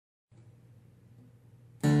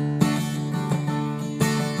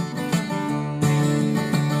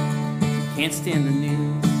can't stand the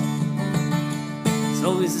news. It's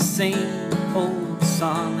always the same old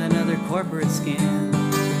song, another corporate scam.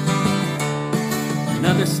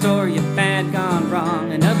 Another story of bad gone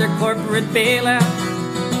wrong, another corporate bailout,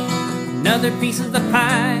 another piece of the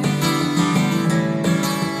pie.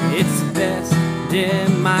 It's the best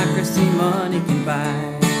democracy money can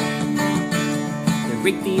buy. They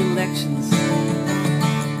rig the elections,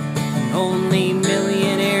 and only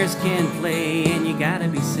millionaires can play, and you gotta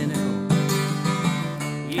be cynical.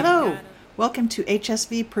 Hello, welcome to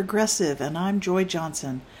HSV Progressive, and I'm Joy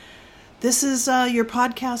Johnson. This is your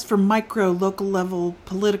podcast for micro, local level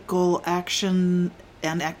political action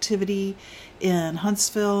and activity in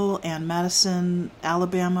Huntsville and Madison,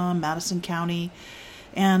 Alabama, Madison County,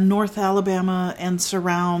 and North Alabama and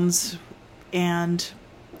surrounds, and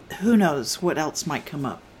who knows what else might come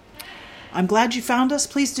up. I'm glad you found us.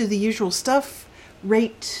 Please do the usual stuff.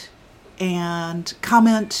 Rate and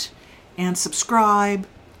comment and subscribe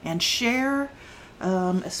and share,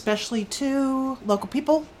 especially to local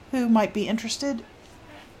people who might be interested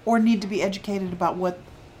or need to be educated about what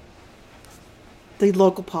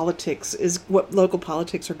local politics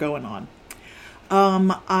are going on.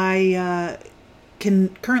 I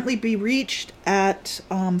can currently be reached at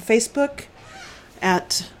Facebook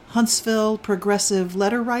at Huntsville Progressive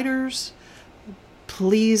Letter Writers.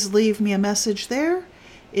 Please leave me a message there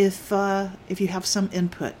if you have some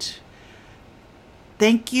input.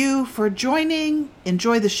 Thank you for joining.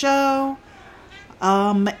 Enjoy the show.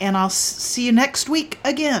 And I'll see you next week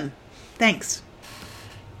again. Thanks.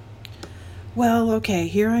 Well, okay,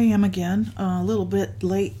 here I am again. A little bit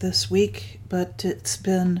late this week, but it's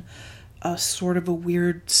been a sort of a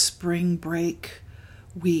weird spring break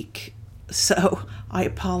week, so I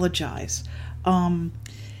apologize. I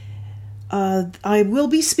will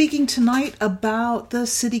be speaking tonight about the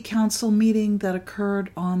city council meeting that occurred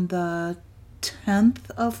on the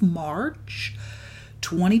 10th of March,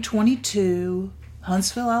 2022,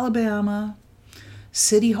 Huntsville, Alabama,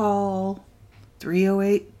 City Hall,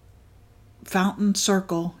 308 Fountain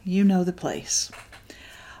Circle, you know the place.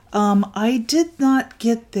 I did not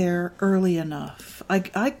get there early enough.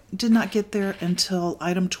 I did not get there until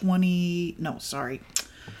item 20, no, sorry,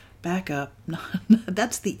 back up.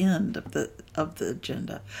 That's the end of the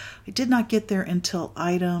agenda. I did not get there until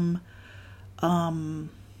item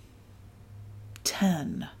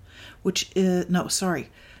 10, which is,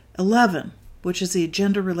 11, which is the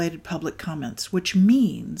agenda-related public comments, which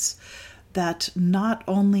means that not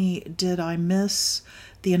only did I miss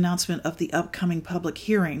the announcement of the upcoming public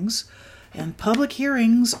hearings, and public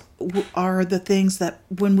hearings are the things that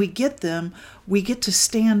when we get them, we get to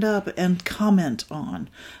stand up and comment on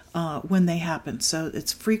when they happen. So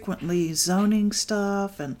it's frequently zoning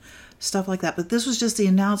stuff and stuff like that. But this was just the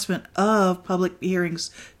announcement of public hearings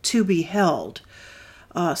to be held.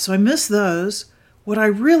 So I missed those. What I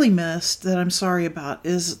really missed, that I'm sorry about,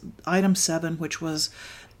 is item 7, which was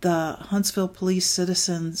the Huntsville Police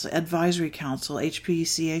Citizens Advisory Council,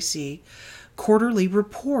 HPCAC, quarterly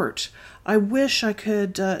report. I wish I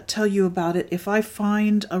could tell you about it. If I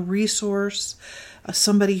find a resource,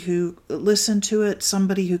 somebody who listened to it,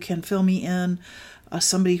 somebody who can fill me in,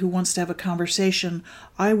 somebody who wants to have a conversation,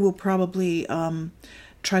 I will probably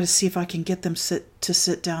try to see if I can get them to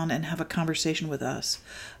sit down and have a conversation with us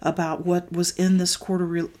about what was in this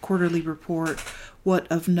quarterly report, what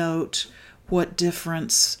of note, what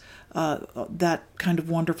difference, that kind of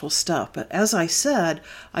wonderful stuff. But as I said,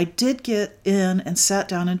 I did get in and sat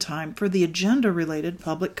down in time for the agenda-related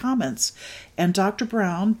public comments. And Dr.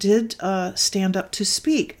 Brown did stand up to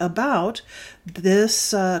speak about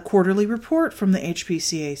this quarterly report from the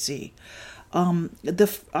HPCAC. I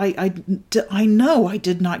know I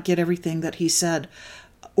did not get everything that he said,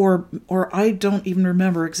 or I don't even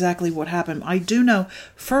remember exactly what happened. I do know,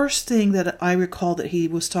 first thing that I recall that he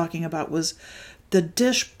was talking about was the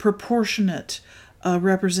disproportionate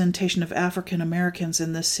representation of African Americans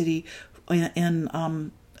in this city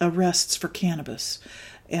in arrests for cannabis,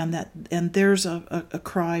 and there's a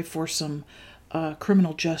cry for some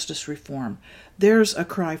criminal justice reform. There's a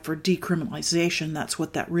cry for decriminalization. That's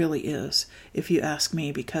what that really is, if you ask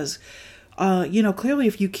me, because, clearly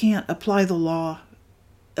if you can't apply the law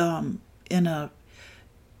in an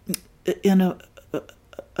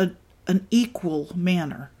equal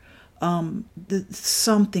manner,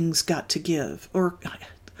 something's got to give. Or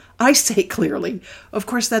I say clearly. Of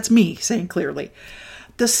course, that's me saying clearly.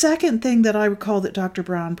 The second thing that I recall that Dr.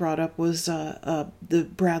 Brown brought up was the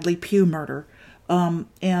Bradley Pugh murder,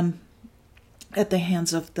 and at the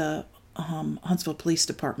hands of the Huntsville Police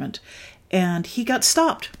Department. And he got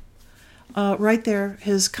stopped right there.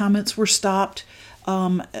 His comments were stopped.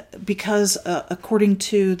 because according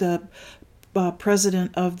to the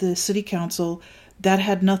president of the city council, that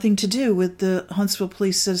had nothing to do with the Huntsville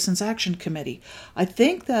Police Citizens Action Committee. I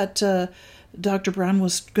think that Dr. Brown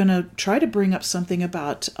was going to try to bring up something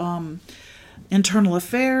about internal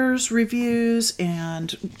affairs reviews, and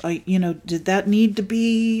did that need to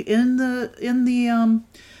be in the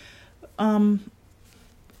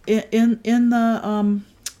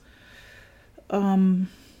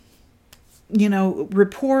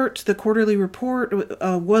report, the quarterly report,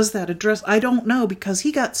 was that addressed? I don't know, because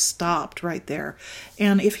he got stopped right there.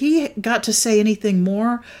 And if he got to say anything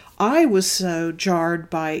more, I was so jarred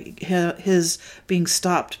by his being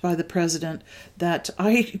stopped by the president that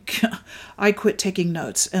I quit taking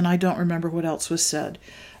notes, and I don't remember what else was said.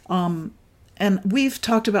 And we've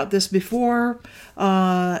talked about this before,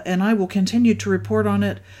 and I will continue to report on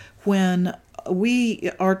it when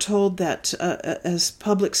we are told that as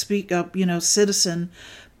citizen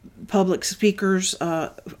public speakers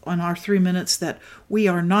on our 3 minutes, that we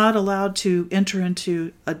are not allowed to enter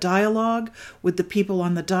into a dialogue with the people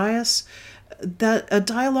on the dais. That a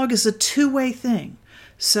dialogue is a two-way thing.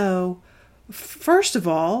 So, first of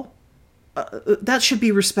all, that should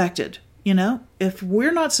be respected. If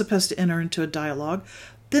we're not supposed to enter into a dialogue,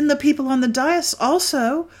 then the people on the dais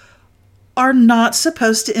also are not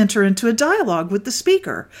supposed to enter into a dialogue with the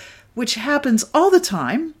speaker, which happens all the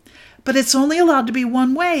time, but it's only allowed to be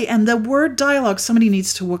one way. And the word dialogue, somebody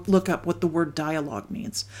needs to look up what the word dialogue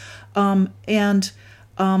means.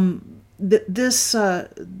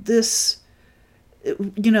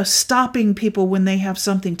 Stopping people when they have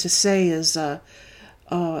something to say is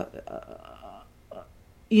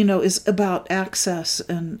about access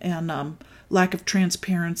and lack of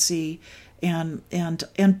transparency and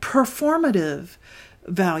performative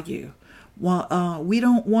value. Well, we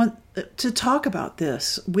don't want to talk about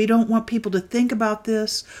this. We don't want people to think about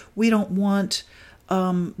this. We don't want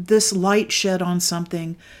this light shed on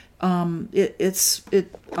something.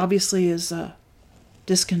 It obviously is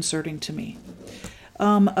disconcerting to me.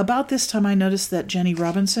 About this time, I noticed that Jenny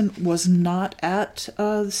Robinson was not at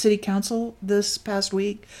the city council this past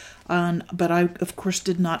week, but I, of course,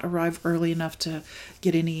 did not arrive early enough to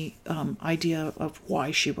get any idea of why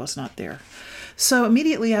she was not there. So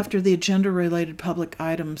immediately after the agenda-related public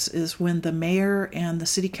items is when the mayor and the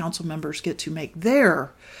city council members get to make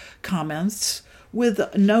their comments with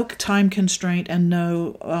no time constraint and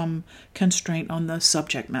no constraint on the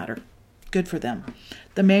subject matter. Good for them.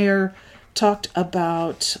 The mayor talked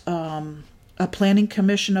about a planning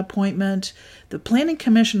commission appointment. The planning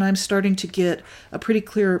commission, I'm starting to get a pretty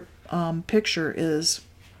clear picture, is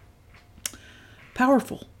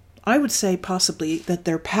powerful. I would say possibly that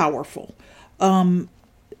they're powerful. And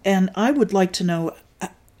I would like to know,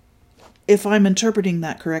 if I'm interpreting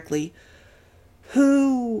that correctly,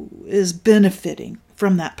 who is benefiting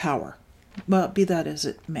from that power. Well, be that as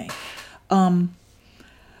it may. The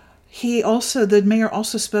mayor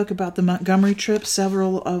also spoke about the Montgomery trip.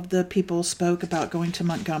 Several of the people spoke about going to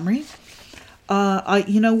Montgomery.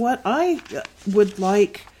 I would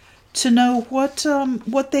like to know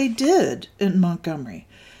what they did in Montgomery.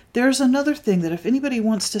 There's another thing that if anybody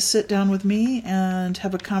wants to sit down with me and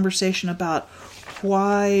have a conversation about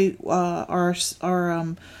why our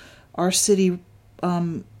city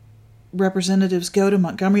representatives go to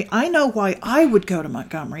Montgomery, I know why I would go to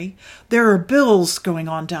Montgomery. There are bills going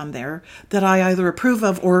on down there that I either approve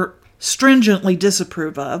of or stringently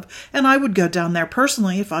disapprove of, and I would go down there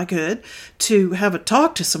personally if I could to have a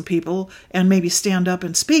talk to some people and maybe stand up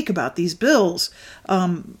and speak about these bills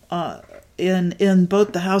in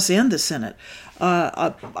both the House and the Senate.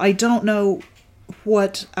 I don't know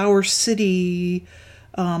what our city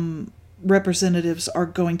representatives are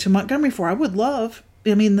going to Montgomery for. I would love.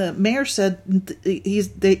 I mean, the mayor said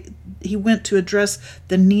he went to address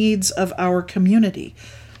the needs of our community.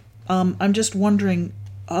 I'm just wondering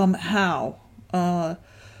how are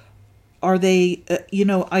they?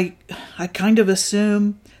 I kind of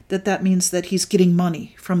assume that means that he's getting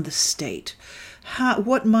money from the state.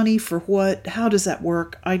 What money for what? How does that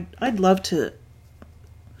work? I'd love to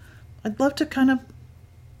kind of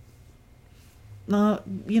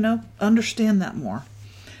understand that more.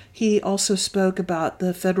 He also spoke about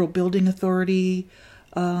the Federal Building Authority.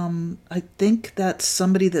 I think that's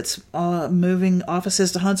somebody that's moving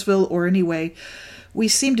offices to Huntsville, or anyway, we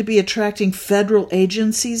seem to be attracting federal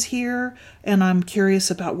agencies here, and I'm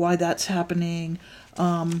curious about why that's happening.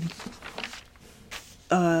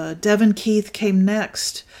 Devin Keith came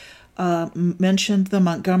next, mentioned the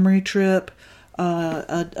Montgomery trip,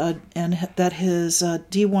 and that his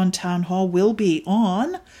D1 town hall will be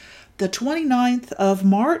on the 29th of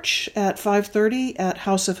March at 5:30 at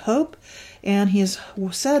House of Hope, and he has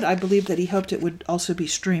said, I believe, that he hoped it would also be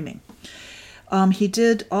streaming. He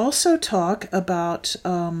did also talk about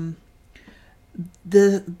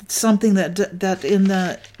something that in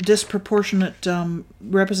the disproportionate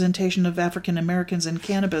representation of African Americans in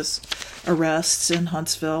cannabis arrests in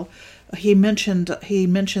Huntsville. He mentioned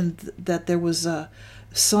that there was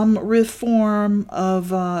some reform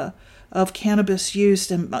of cannabis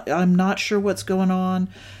use, and I'm not sure what's going on.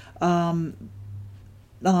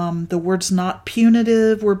 The words "not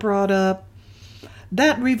punitive" were brought up.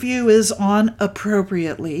 That review is on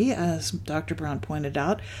appropriately, as Dr. Brown pointed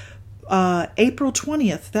out, April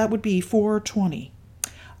 20th. That would be 4/20.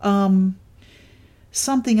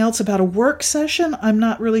 Something else about a work session. I'm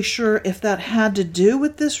not really sure if that had to do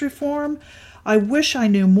with this reform. I wish I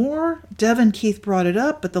knew more. Devin Keith brought it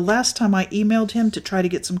up, but the last time I emailed him to try to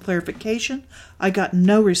get some clarification, I got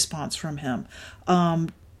no response from him.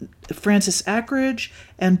 Francis Ackridge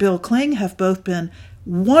and Bill Kling have both been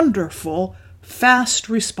wonderful, fast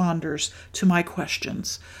responders to my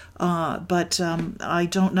questions. But I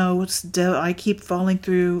don't know. I keep falling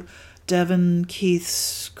through Devin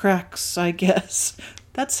Keith's cracks, I guess.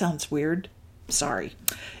 That sounds weird. Sorry.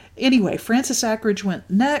 Anyway, Francis Ackridge went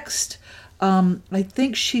next. I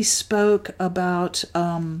think she spoke about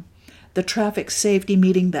the traffic safety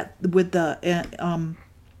meeting that with the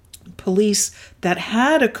police that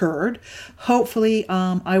had occurred. Hopefully,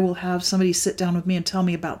 I will have somebody sit down with me and tell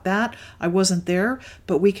me about that. I wasn't there,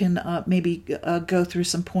 but we can maybe go through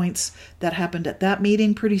some points that happened at that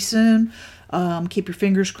meeting pretty soon. Keep your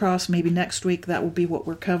fingers crossed. Maybe next week that will be what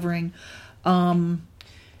we're covering.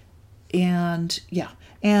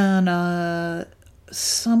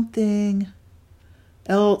 Something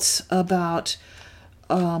else about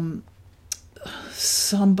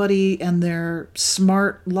somebody and their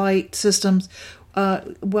smart light systems.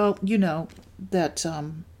 Well, you know that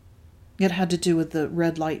it had to do with the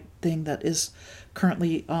red light thing that is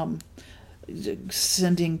currently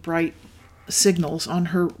sending bright signals on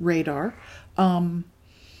her radar. And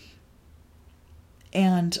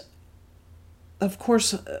of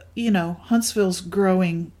course, Huntsville's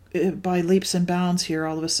growing by leaps and bounds here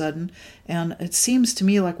all of a sudden, and it seems to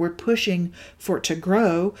me like we're pushing for it to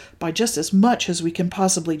grow by just as much as we can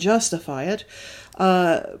possibly justify it.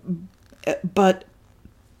 But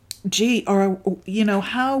gee,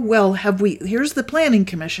 how well have we, here's the Planning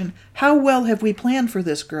Commission, how well have we planned for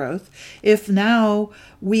this growth if now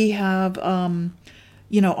we have,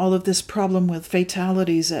 all of this problem with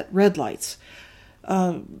fatalities at red lights?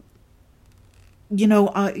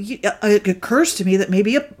 It occurs to me that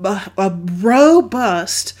maybe a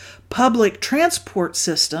robust public transport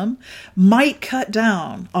system might cut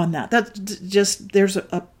down on that. That's just, there's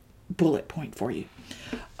a bullet point for you.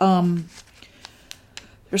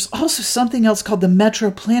 There's also something else called the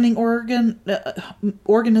Metro Planning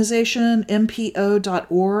Organization,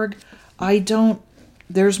 MPO.org.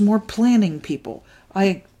 There's more planning people.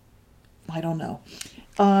 I don't know.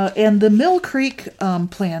 And the Mill Creek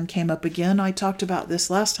plan came up again. I talked about this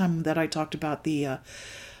last time that I talked about the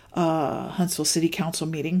Huntsville City Council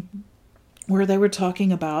meeting, where they were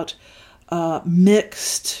talking about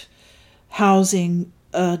mixed housing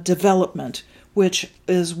development, which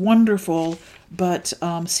is wonderful, but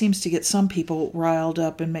seems to get some people riled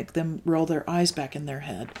up and make them roll their eyes back in their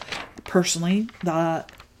head. Personally,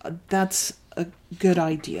 that's a good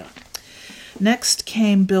idea. Next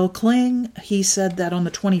came Bill Kling. He said that on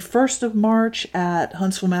the 21st of March at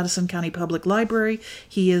Huntsville-Madison County Public Library,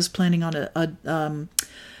 he is planning on a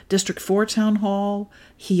District 4 town hall.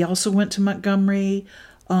 He also went to Montgomery,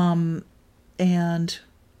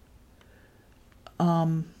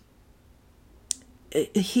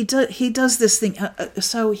 he does this thing.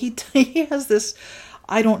 So he has this,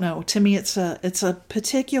 I don't know, to me it's a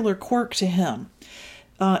particular quirk to him.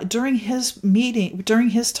 During his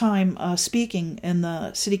time speaking in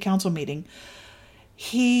the city council meeting,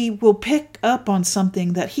 he will pick up on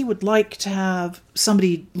something that he would like to have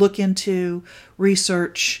somebody look into,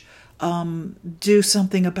 research, do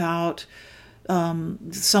something about,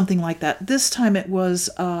 something like that. This time it was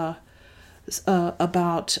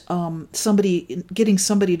about getting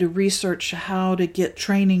somebody to research how to get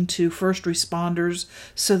training to first responders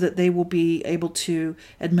so that they will be able to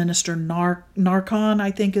administer Narcan,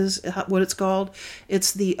 I think is what it's called.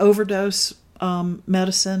 It's the overdose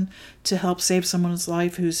medicine to help save someone's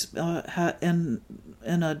life who's in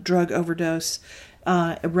a drug overdose,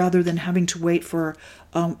 rather than having to wait for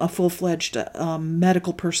a full-fledged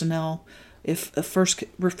medical personnel. If first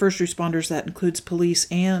responders, that includes police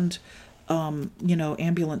and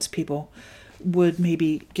ambulance people, would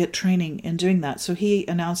maybe get training in doing that. So he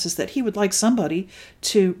announces that he would like somebody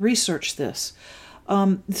to research this.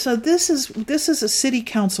 So this is a city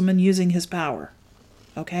councilman using his power.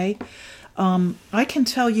 Okay, I can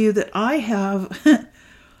tell you that I have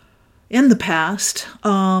in the past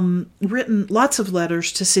written lots of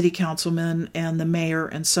letters to city councilmen and the mayor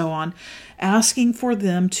and so on, asking for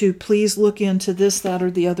them to please look into this, that,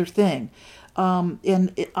 or the other thing.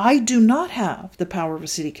 I do not have the power of a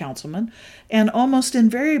city councilman, and almost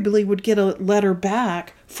invariably would get a letter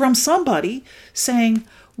back from somebody saying,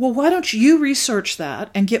 well, why don't you research that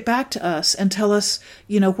and get back to us and tell us,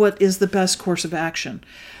 what is the best course of action?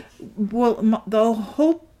 Well, the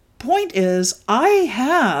whole point is I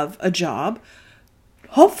have a job,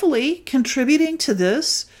 hopefully contributing to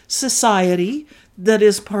this society that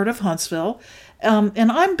is part of Huntsville,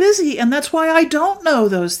 and I'm busy, and that's why I don't know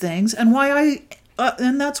those things, and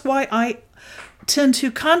that's why I tend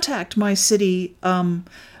to contact my city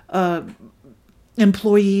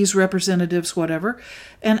employees, representatives, whatever,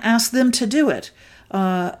 and ask them to do it.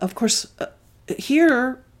 Of course,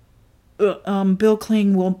 here, Bill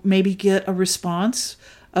Kling will maybe get a response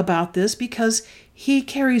about this because he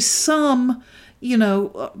carries some,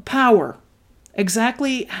 power.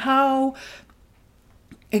 Exactly how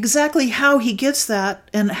he gets that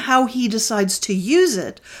and how he decides to use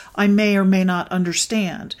it, I may or may not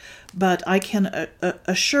understand. But I can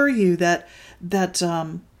assure you that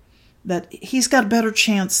he's got a better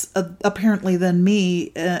chance, apparently, than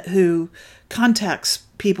me, who contacts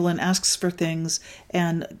people and asks for things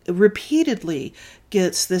and repeatedly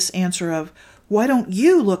gets this answer of, why don't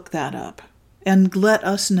you look that up and let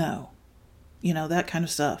us know? That kind of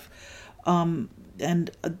stuff.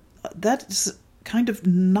 And that's kind of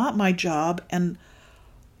not my job. And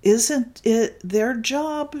isn't it their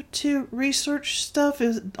job to research stuff?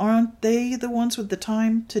 Aren't they the ones with the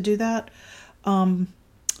time to do that?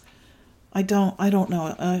 I don't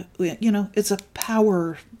know. It's a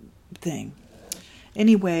power thing.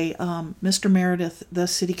 Anyway, Mr. Meredith, the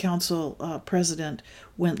city council president,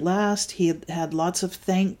 went last. He had lots of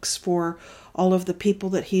thanks for all of the people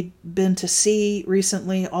that he'd been to see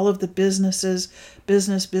recently, all of the businesses,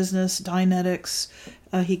 business, Dynetics.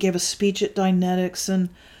 He gave a speech at Dynetics and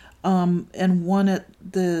one at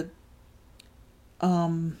the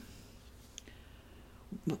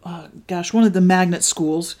one of the magnet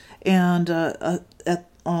schools, and at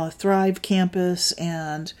Thrive Campus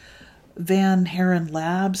and Van Haren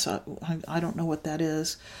Labs. I don't know what that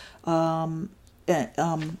is.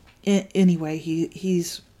 Anyway,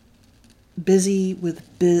 he's busy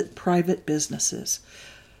with private businesses.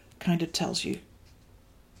 Kind of tells you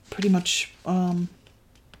pretty much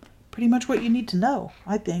what you need to know,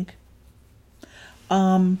 I think.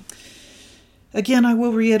 Again, I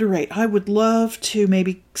will reiterate, I would love to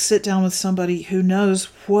maybe sit down with somebody who knows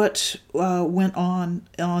what went on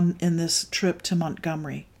in this trip to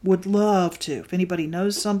Montgomery. Would love to. If anybody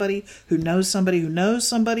knows somebody who knows somebody who knows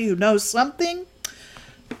somebody who knows something,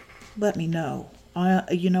 let me know.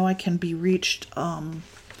 I can be reached at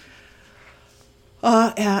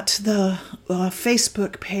the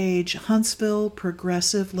Facebook page, Huntsville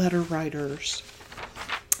Progressive Letter Writers.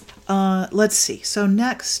 Let's see. So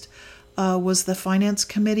next was the Finance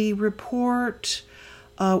Committee report,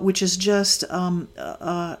 which is just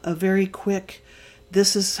a very quick,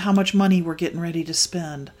 this is how much money we're getting ready to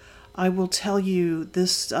spend. I will tell you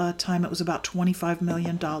this time it was about $25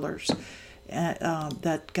 million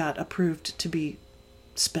that got approved to be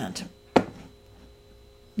spent.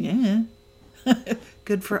 Yeah.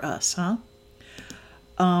 Good for us, huh?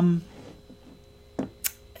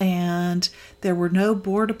 And there were no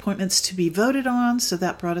board appointments to be voted on, so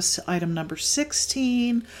that brought us to item number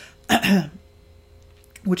 16,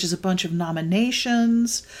 which is a bunch of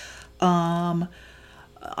nominations.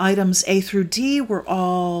 Items A through D were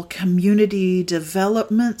all Community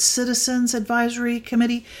Development Citizens Advisory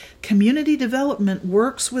Committee. Community development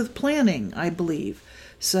works with planning, I believe.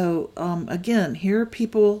 So, again, here are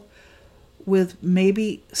people with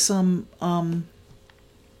maybe some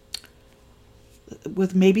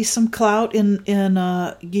clout in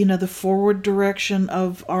the forward direction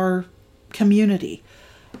of our community.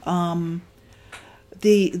 The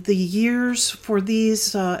years for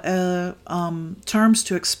these terms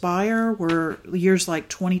to expire were years like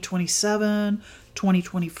 2027,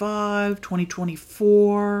 2025,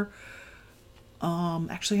 2024.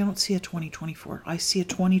 Actually, I don't see a 2024. I see a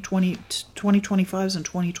 2020, 2025s and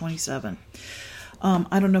 2027.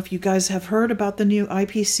 I don't know if you guys have heard about the new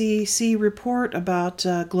IPCC report about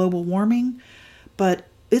global warming, but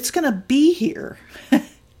it's going to be here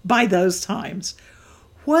by those times.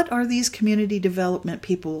 What are these community development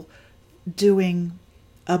people doing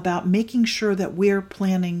about making sure that we're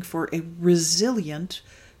planning for a resilient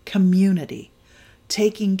community,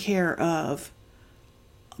 taking care of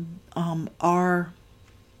our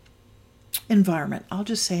environment. I'll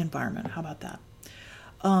just say environment. How about that?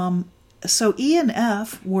 So E and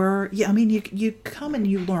F were, you come and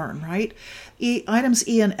you learn, right? Items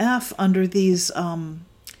E and F under these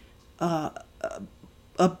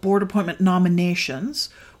board appointment nominations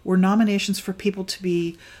were nominations for people to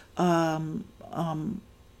be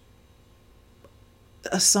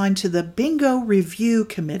assigned to the Bingo Review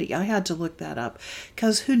Committee. I had to look that up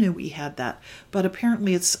because who knew we had that? But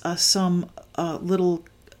apparently it's some little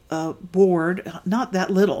board, not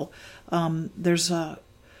that little. There's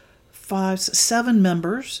 7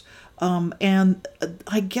 members, and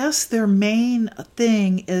I guess their main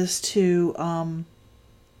thing is to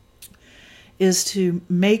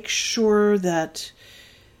make sure that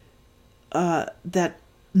that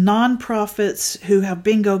nonprofits who have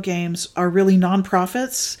bingo games are really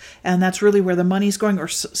nonprofits, and that's really where the money's going, or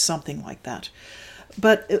something like that.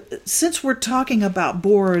 But since we're talking about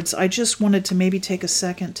boards, I just wanted to maybe take a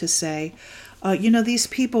second to say, these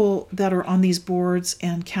people that are on these boards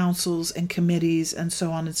and councils and committees and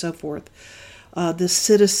so on and so forth, the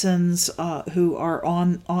citizens who are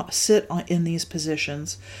sit in these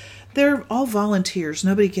positions, they're all volunteers.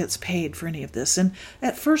 Nobody gets paid for any of this. And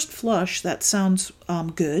at first flush, that sounds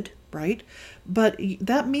good, right? But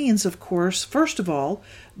that means, of course, first of all,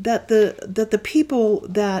 that the people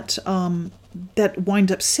that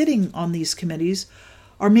wind up sitting on these committees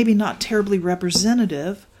are maybe not terribly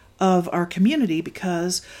representative of our community,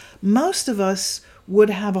 because most of us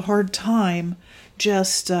would have a hard time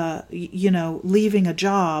just leaving a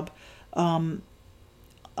job in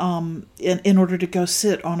order to go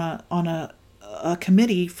sit on a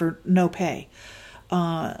committee for no pay.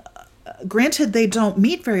 Granted, they don't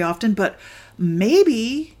meet very often, but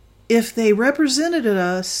maybe if they represented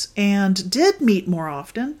us and did meet more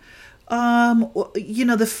often,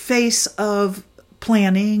 the face of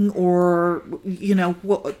planning or,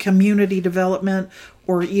 community development,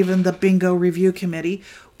 or even the Bingo Review Committee,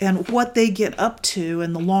 and what they get up to,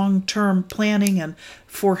 and the long-term planning, and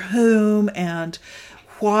for whom, and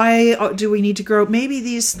why do we need to grow? Maybe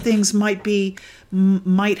these things might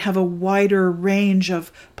have a wider range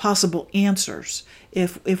of possible answers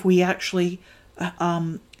if we actually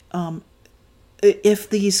if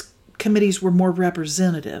these committees were more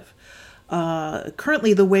representative.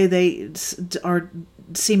 Currently, the way they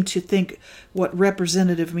seem to think what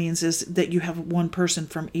representative means is that you have one person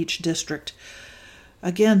from each district.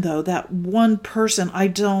 Again, though, that one person, I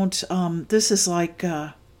don't. This is like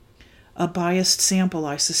a biased sample,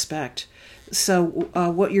 I suspect. So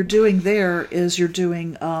what you're doing there is you're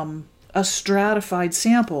doing a stratified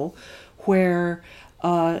sample where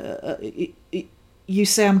you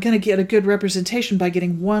say, I'm going to get a good representation by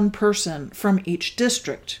getting one person from each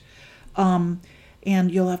district.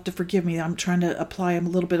 And you'll have to forgive me, I'm trying to apply a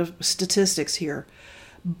little bit of statistics here.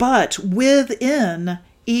 But within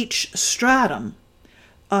each stratum,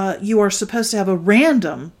 you are supposed to have a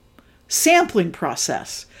random sampling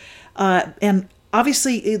process. And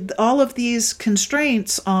obviously, all of these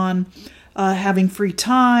constraints on having free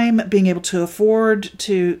time, being able to afford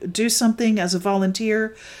to do something as a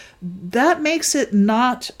volunteer, that makes it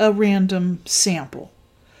not a random sample.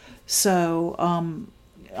 So,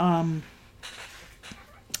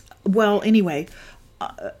 well, anyway,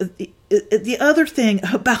 the other thing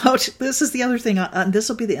about this is the other thing. This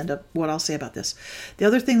will be the end of what I'll say about this. The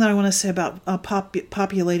other thing that I want to say about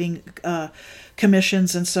populating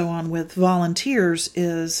commissions and so on with volunteers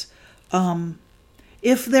is,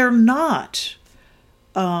 if they're not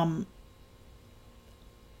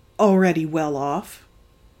already well off,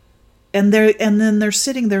 and then they're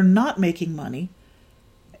sitting there not making money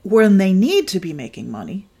when they need to be making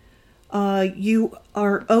money, you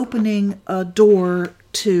are opening a door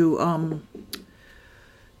to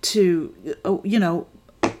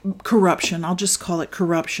corruption. I'll just call it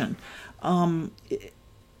corruption.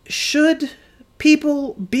 Should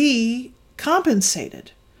people be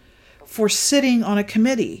compensated for sitting on a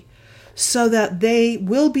committee so that they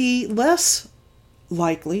will be less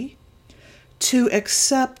likely to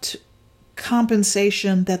accept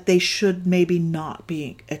compensation that they should maybe not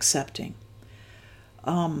be accepting?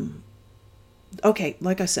 Okay,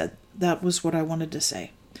 like I said, that was what I wanted to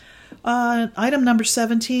say. Item number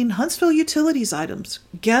 17, Huntsville Utilities items.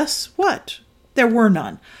 Guess what? There were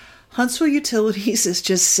none. Huntsville Utilities is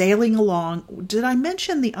just sailing along. Did I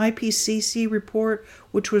mention the IPCC report,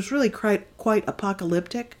 which was really quite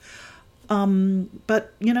apocalyptic?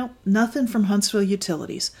 But, nothing from Huntsville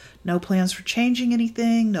Utilities. No plans for changing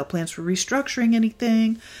anything, no plans for restructuring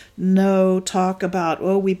anything, no talk about,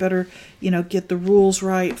 we better, get the rules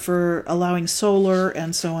right for allowing solar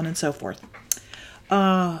and so on and so forth.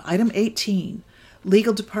 Item 18,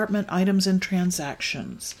 legal department items and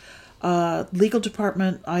transactions. Legal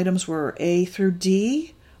department items were A through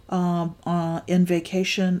D, in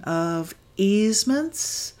vacation of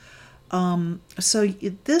easements. So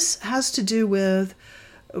this has to do with,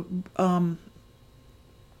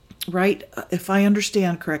 right, if I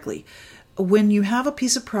understand correctly, when you have a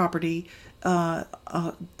piece of property,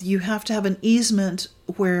 you have to have an easement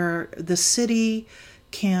where the city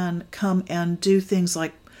can come and do things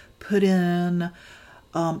like put in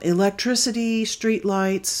electricity, street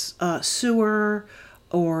lights, sewer,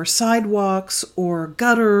 or sidewalks, or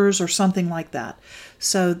gutters, or something like that.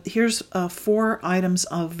 So here's 4 items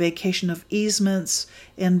of vacation of easements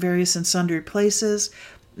in various and sundry places.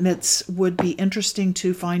 It would be interesting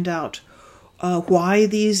to find out why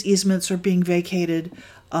these easements are being vacated,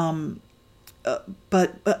 but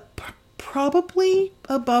probably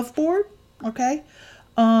above board, okay?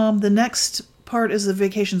 The next part is the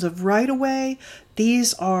vacations of right-of-way.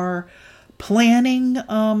 These are planning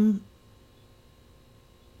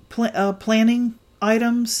planning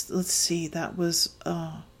items. Let's see, that was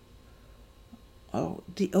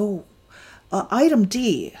item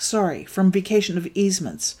D, from vacation of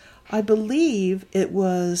easements. I believe it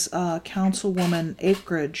was Councilwoman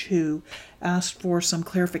Akridge who asked for some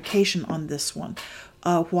clarification on this one.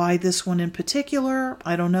 Why this one in particular,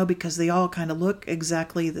 I don't know, because they all kind of look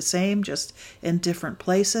exactly the same, just in different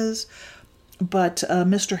places. But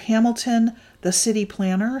Mr. Hamilton, the city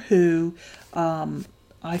planner, who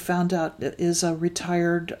I found out is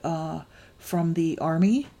retired from the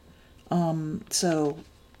Army, so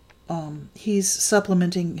he's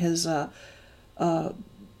supplementing his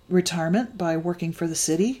retirement by working for the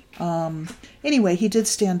city. Anyway, he did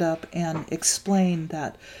stand up and explain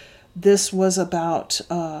that this was about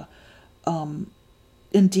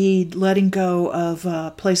indeed letting go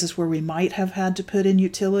of places where we might have had to put in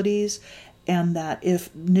utilities, and that if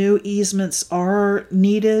new easements are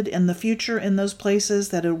needed in the future in those places,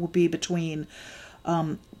 that it will be between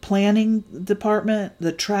planning department,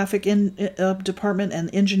 the traffic department, and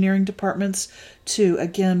engineering departments to,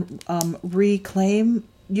 again, reclaim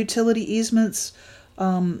utility easements.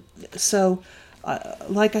 So,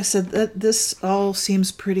 like I said, this all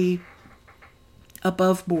seems pretty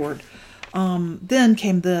above board. Then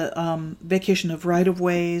came the vacation of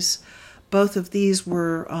right-of-ways. Both of these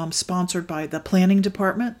were sponsored by the planning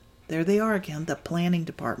department. There they are again, the planning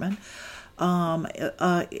department.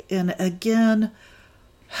 And again,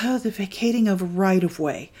 the vacating of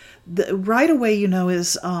right-of-way. The right-of-way,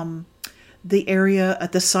 is the area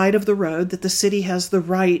at the side of the road that the city has the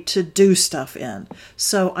right to do stuff in.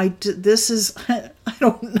 So this is, I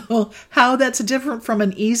don't know how that's different from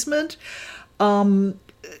an easement. I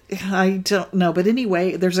don't know. But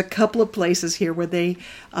anyway, there's a couple of places here where they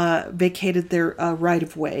vacated their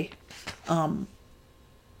right-of-way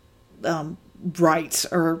rights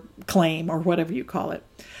or claim or whatever you call it.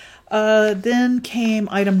 Then came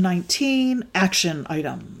item 19, action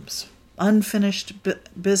items. Unfinished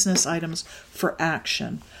business items for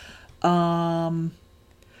action.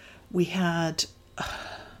 We had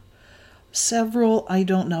several, I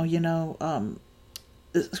don't know,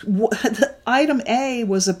 item A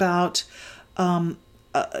was about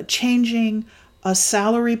changing a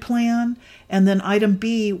salary plan, and then item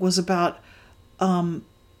B was about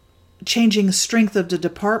changing the strength of the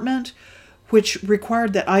department, which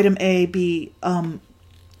required that item A be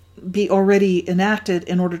already enacted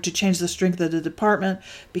in order to change the strength of the department,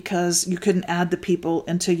 because you couldn't add the people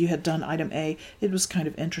until you had done item A. It was kind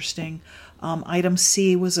of interesting. Item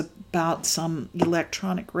C was about some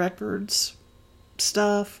electronic records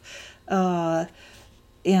stuff.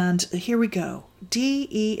 And here we go. D,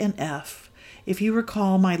 E, and F. If you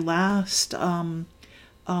recall my last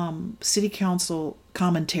city council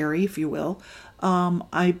commentary, if you will,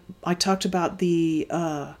 I talked about the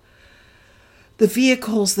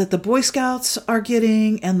vehicles that the Boy Scouts are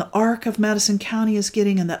getting, and the ARC of Madison County is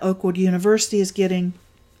getting, and that Oakwood University is getting.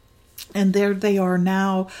 And there they are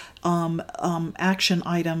now, action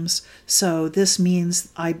items. So this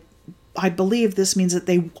means, I believe this means that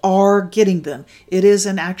they are getting them. It is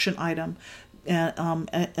an action item.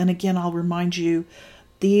 And again, I'll remind you,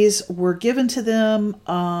 these were given to them.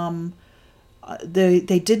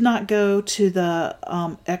 They did not go to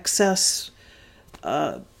the excess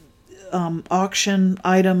auction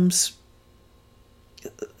items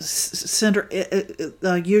center,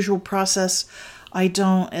 the usual process. I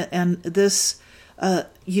don't, and this,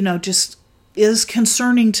 just is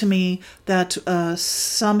concerning to me that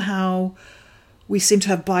somehow we seem to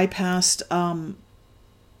have bypassed,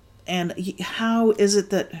 and how is it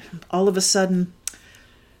that all of a sudden,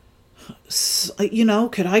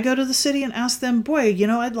 could I go to the city and ask them, boy,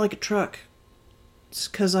 I'd like a truck. It's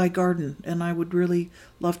because I garden, and I would really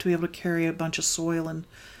love to be able to carry a bunch of soil and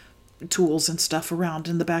tools and stuff around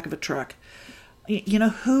in the back of a truck.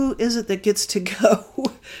 Who is it that gets to go?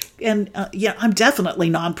 And I'm definitely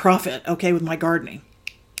nonprofit, okay, with my gardening.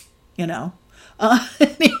 Anyway,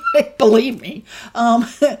 believe me. Who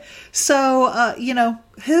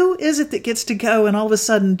is it that gets to go and all of a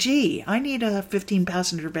sudden, gee, I need a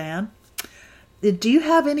 15-passenger van. Do you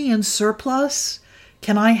have any in surplus?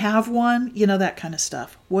 Can I have one? That kind of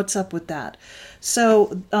stuff. What's up with that?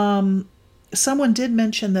 So, someone did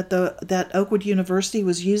mention that Oakwood University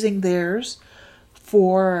was using theirs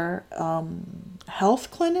for health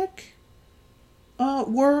clinic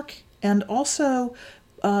work, and also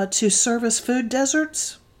to service food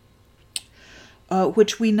deserts,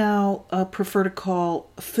 which we now prefer to call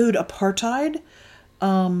food apartheid.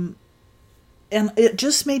 And it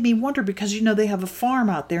just made me wonder, because they have a farm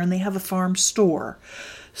out there and they have a farm store.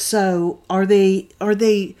 So are they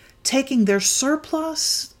taking their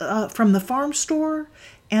surplus from the farm store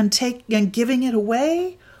and giving it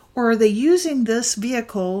away, or are they using this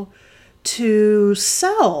vehicle to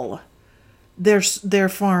sell their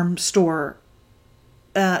farm store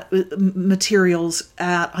materials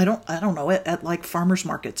at I don't know, at like farmers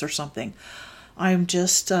markets or something? I'm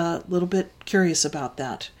just a little bit curious about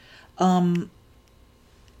that.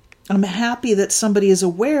 I'm happy that somebody is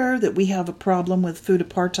aware that we have a problem with food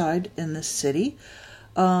apartheid in this city.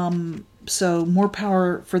 So more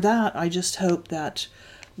power for that. I just hope that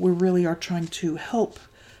we really are trying to help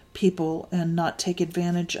people and not take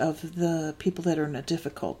advantage of the people that are in a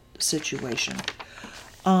difficult situation.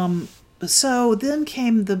 So then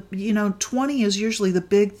came 20 is usually the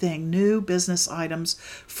big thing, new business items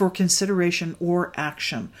for consideration or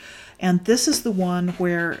action. And this is the one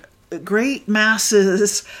where great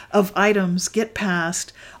masses of items get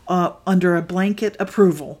passed under a blanket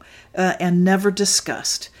approval and never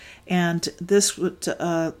discussed. And this would,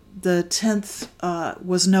 the 10th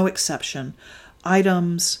was no exception.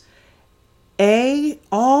 Items A,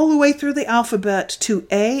 all the way through the alphabet to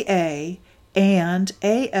AA and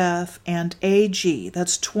AF and AG.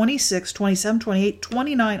 That's 26, 27, 28,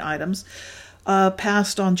 29 items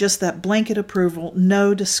passed on just that blanket approval,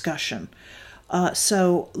 no discussion.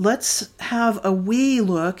 So let's have a wee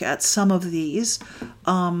look at some of these.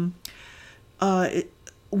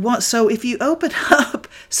 So if you open up,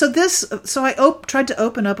 I tried to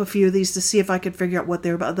open up a few of these to see if I could figure out what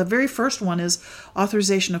they're about. The very first one is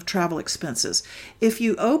authorization of travel expenses. If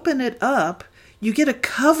you open it up, you get a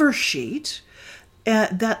cover sheet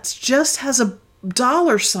that just has a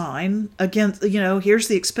 $sign against, here's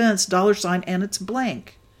the expense, $sign, and it's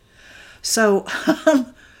blank. So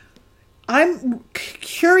I'm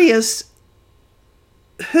curious,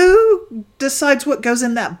 who decides what goes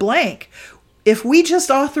in that blank? If we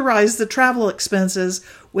just authorize the travel expenses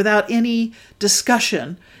without any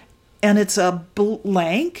discussion, and it's a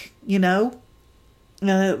blank,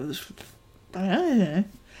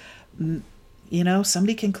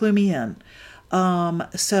 somebody can clue me in.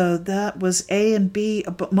 So that was A and B,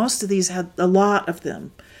 but most of these had a lot of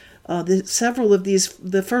them. Several of these,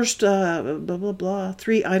 the first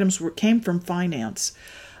 3 items came from finance.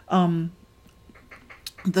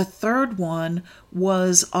 The third one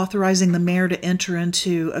was authorizing the mayor to enter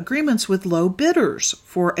into agreements with low bidders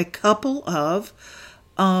for a couple of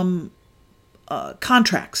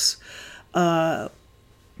contracts. The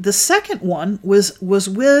second one was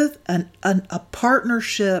with a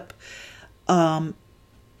partnership in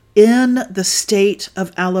the state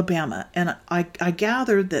of Alabama. And I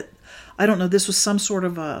gathered that, I don't know, this was some sort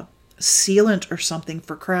of a sealant or something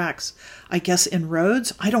for cracks, I guess in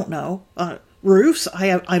roads. I don't know. Roofs.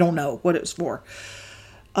 I don't know what it was for.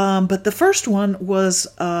 But the first one was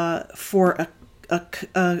for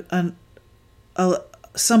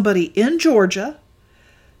somebody in Georgia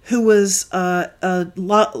who was a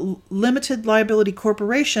limited liability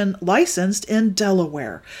corporation licensed in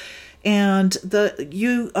Delaware. And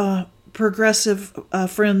you progressive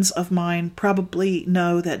friends of mine probably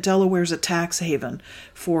know that Delaware is a tax haven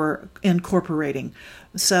for incorporating.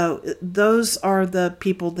 So those are the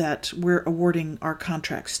people that we're awarding our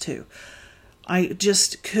contracts to.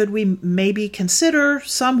 Could we maybe consider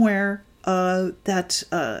somewhere that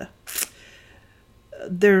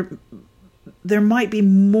there might be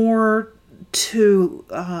more to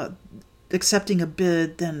accepting a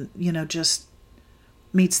bid than, just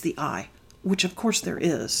meets the eye, which of course there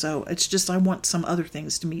is. So it's just I want some other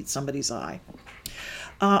things to meet somebody's eye.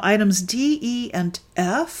 Items D, E, and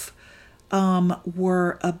F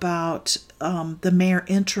were about the mayor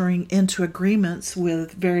entering into agreements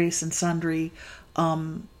with various and sundry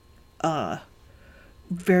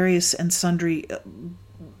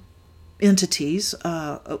entities.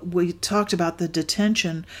 We talked about the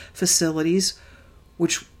detention facilities,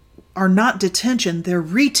 which are not detention, they're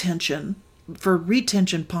retention, for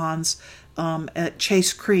retention ponds at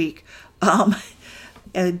Chase Creek,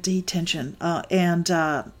 detention, and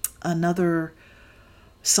another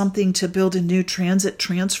something to build a new transit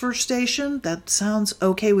transfer station. That sounds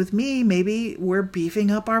okay with me. Maybe we're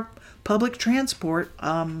beefing up our public transport.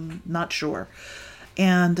 Not sure.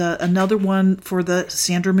 And another one for the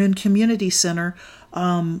Sandra Moon Community Center.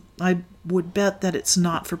 I would bet that it's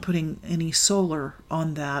not for putting any solar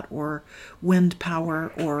on that, or wind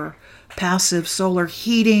power, or passive solar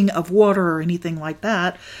heating of water, or anything like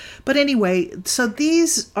that. But anyway, so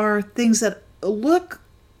these are things that look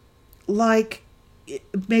like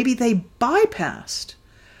maybe they bypassed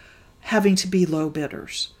having to be low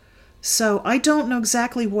bidders. So I don't know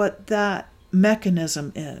exactly what that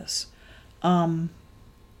mechanism is.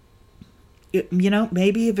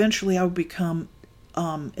 Maybe eventually I would become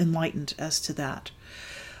enlightened as to that.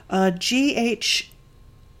 GH,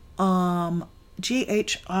 all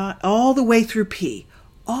the way through P.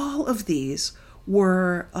 All of these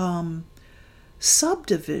were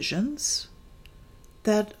subdivisions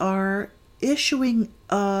that are issuing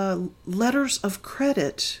letters of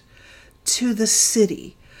credit to the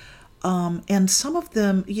city. And some of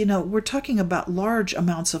them, we're talking about large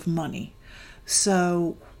amounts of money.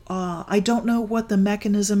 So I don't know what the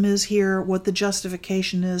mechanism is here, what the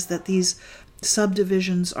justification is that these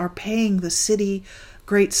subdivisions are paying the city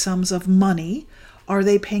great sums of money. Are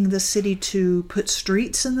they paying the city to put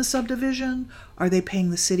streets in the subdivision? Are they paying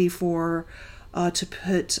the city for to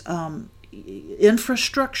put other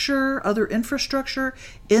infrastructure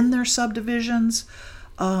in their subdivisions?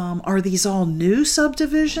 Are these all new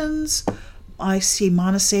subdivisions? I see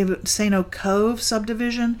Montesano Cove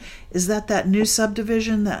subdivision. Is that new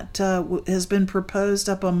subdivision that has been proposed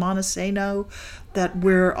up on Montesano, that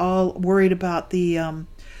we're all worried about the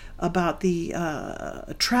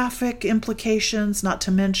traffic implications, not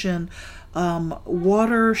to mention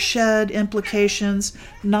watershed implications,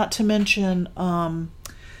 not to mention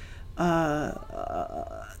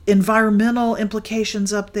environmental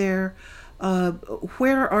implications up there?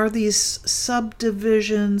 Where are these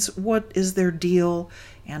subdivisions? What is their deal?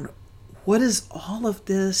 And what is all of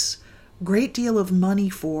this great deal of money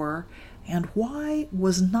for? And why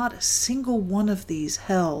was not a single one of these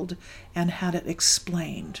held and had it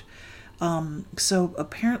explained? So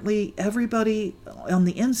apparently everybody on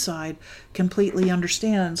the inside completely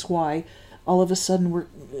understands why all of a sudden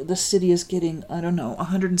the city is getting,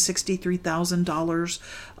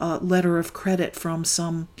 $163,000 letter of credit from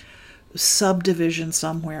some subdivision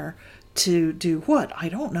somewhere to do what? I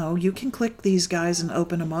don't know. You can click these guys and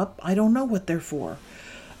open them up. I don't know what they're for.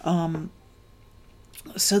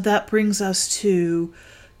 So that brings us to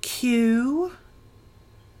Q,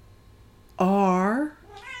 R,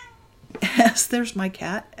 S, there's my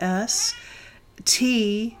cat, S,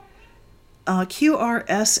 T, Q, R,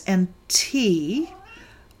 S, and T,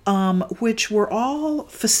 which were all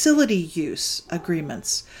facility use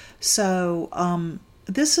agreements. So,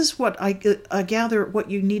 this is what I gather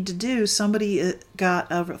what you need to do. Somebody got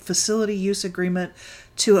a facility use agreement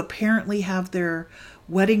to apparently have their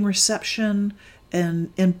wedding reception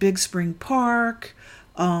in Big Spring Park.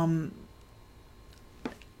 I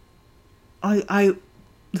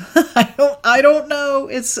don't know.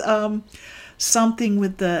 It's something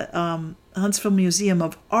with the Huntsville Museum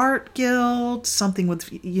of Art Guild, something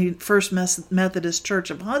with First Methodist Church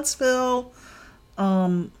of Huntsville.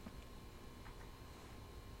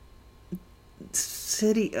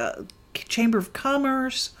 City Chamber of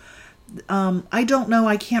Commerce. I don't know.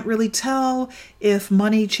 I can't really tell if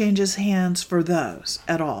money changes hands for those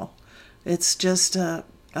at all. It's just a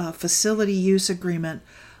facility use agreement.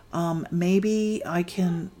 Maybe I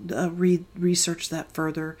can research that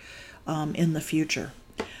further in the future.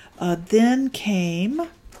 Then came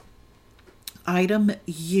item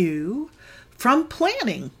U from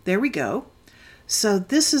planning. There we go. So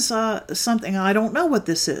this is something, I don't know what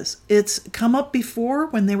this is. It's come up before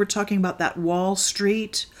when they were talking about that Wall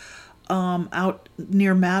Street out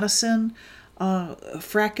near Madison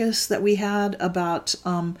fracas that we had about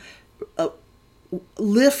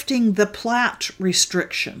lifting the plat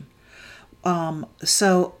restriction.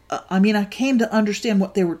 I came to understand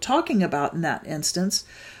what they were talking about in that instance,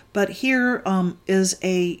 But here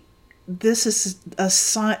this is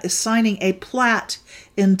signing a plat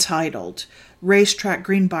entitled Racetrack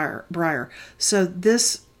Greenbrier. So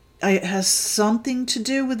this it has something to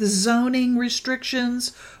do with zoning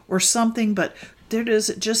restrictions or something, but there it is.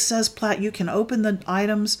 It just says plat. You can open the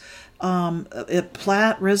items.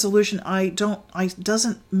 Plat resolution.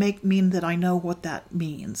 Doesn't mean that I know what that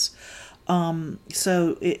means.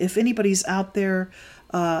 So if anybody's out there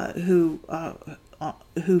who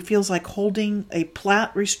feels like holding a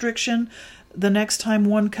plat restriction the next time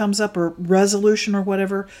one comes up, or resolution or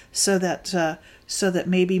whatever, so that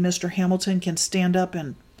maybe Mr. Hamilton can stand up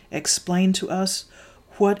and explain to us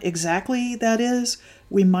what exactly that is,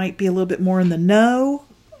 we might be a little bit more in the know,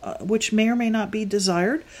 which may or may not be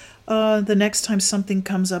desired. The next time something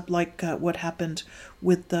comes up like what happened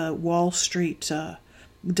with the Wall Street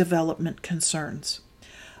development concerns.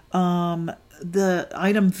 The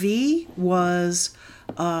item V was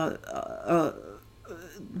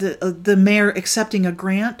the mayor accepting a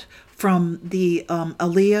grant from the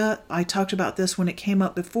Aaliyah. I talked about this when it came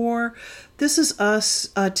up before. This is us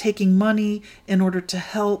taking money in order to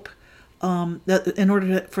help, for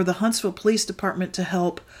the Huntsville Police Department to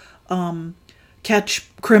help catch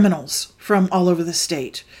criminals from all over the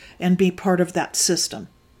state and be part of that system.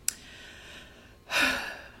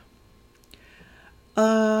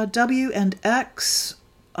 W and X,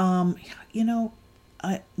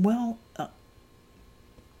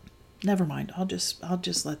 never mind. I'll just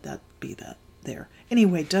let that be that there.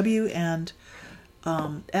 Anyway, W and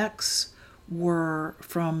X were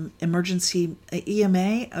from Emergency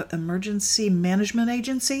Management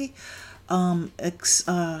Agency,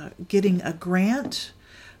 getting a grant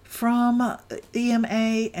from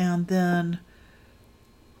EMA, and then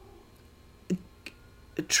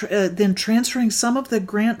transferring some of the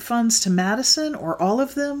grant funds to Madison, or all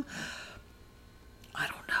of them. I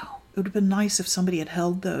don't know. It would have been nice if somebody had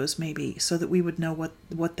held those, maybe, so that we would know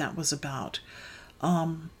what that was about.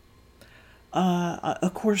 Of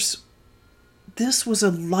course, this was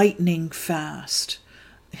a lightning fast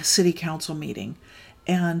city council meeting,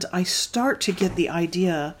 and I start to get the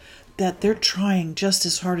idea that they're trying just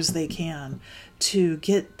as hard as they can to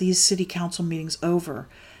get these city council meetings over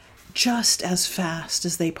just as fast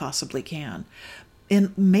as they possibly can,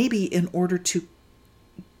 and maybe in order to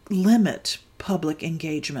limit public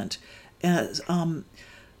engagement,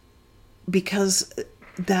 because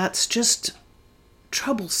that's just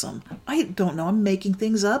troublesome. I don't know. I'm making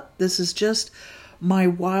things up. This is just my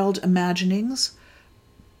wild imaginings.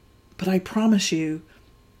 But I promise you,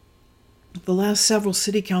 the last several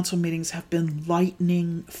city council meetings have been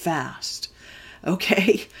lightning fast.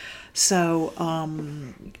 Okay? So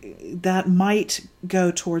that might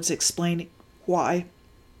go towards explaining why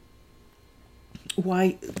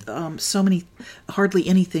hardly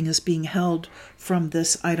anything is being held from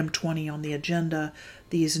this item 20 on the agenda,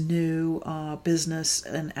 these new business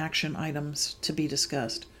and action items to be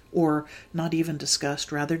discussed, or not even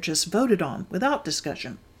discussed, rather just voted on without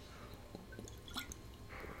discussion.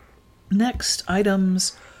 Next,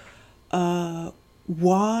 items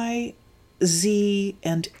Y, Z,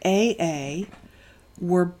 and AA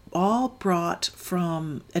were all brought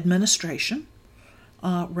from administration.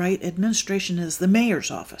 Right? Administration is the mayor's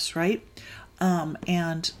office, right?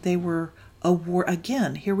 And they were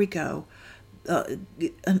again, here we go,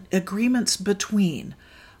 agreements between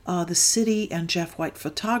the city and Jeff White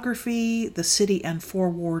Photography, the city and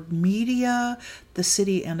Forward Media, the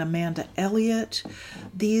city and Amanda Elliott.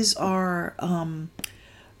 These are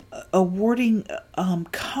awarding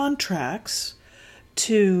contracts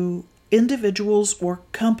to individuals or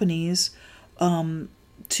companies to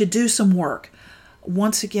do some work.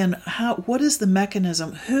 Once again, what is the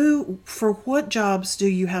mechanism? For what jobs do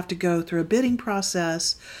you have to go through a bidding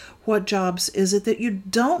process? What jobs is it that you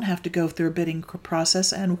don't have to go through a bidding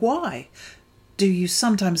process, and why do you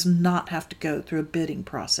sometimes not have to go through a bidding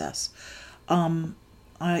process?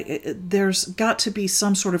 There's got to be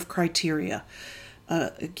some sort of criteria.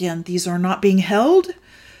 Again, these are not being held.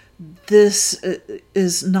 This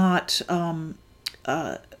is not...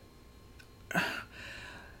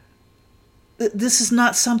 This is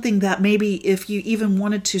not something that maybe if you even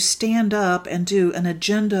wanted to stand up and do an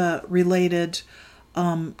agenda-related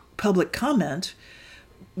public comment,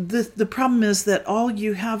 the problem is that all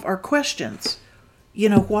you have are questions.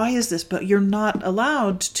 why is this? But you're not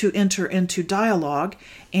allowed to enter into dialogue,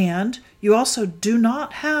 and you also do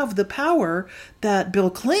not have the power that Bill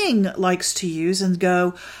Kling likes to use and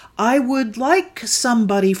go, I would like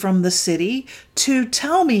somebody from the city to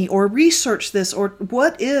tell me or research this or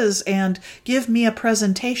what is, and give me a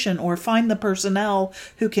presentation or find the personnel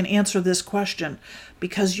who can answer this question,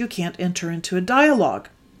 because you can't enter into a dialogue.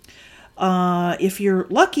 If you're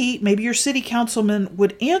lucky, maybe your city councilman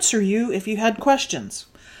would answer you if you had questions.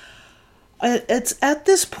 It's at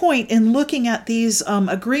this point in looking at these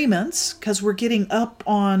agreements, because we're getting up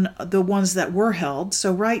on the ones that were held.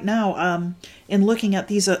 So right now, in looking at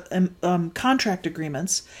these contract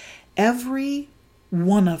agreements, every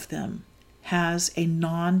one of them has a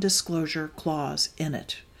non-disclosure clause in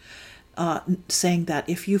it, saying that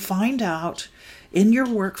if you find out in your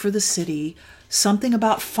work for the city something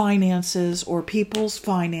about finances or people's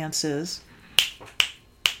finances,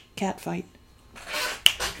 cat fight,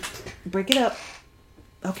 break it up.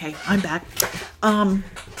 Okay, I'm back.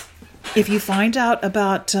 If you find out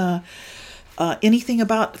about anything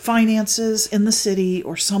about finances in the city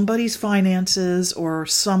or somebody's finances or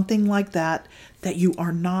something like that, that you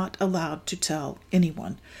are not allowed to tell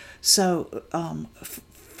anyone. So,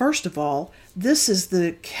 first of all, this is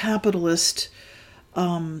the capitalist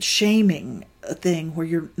shaming thing where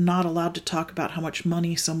you're not allowed to talk about how much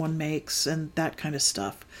money someone makes and that kind of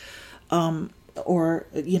stuff. Or,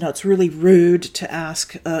 it's really rude to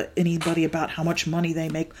ask anybody about how much money they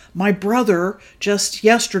make. My brother just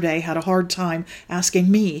yesterday had a hard time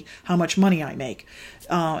asking me how much money I make.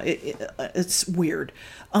 It's weird.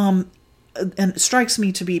 And it strikes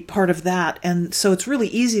me to be part of that. And so it's really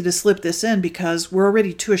easy to slip this in because we're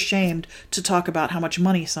already too ashamed to talk about how much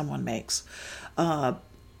money someone makes.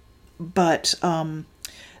 But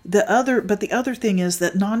the other thing is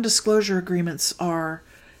that non-disclosure agreements are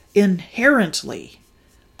inherently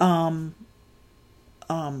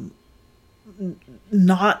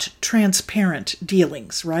not transparent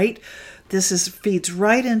dealings, right? This feeds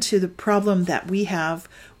right into the problem that we have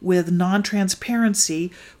with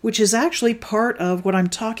non-transparency, which is actually part of what I'm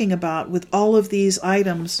talking about with all of these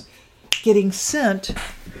items getting sent.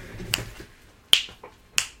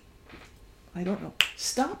 I don't know.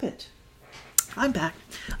 Stop it. I'm back.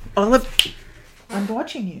 I'm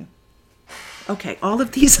watching you. Okay, all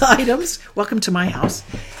of these items, welcome to my house.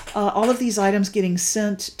 All of these items getting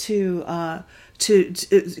sent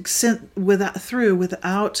sent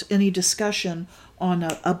without any discussion on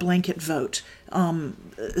a blanket vote,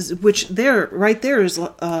 which right there is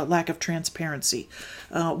a lack of transparency.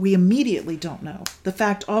 We immediately don't know. The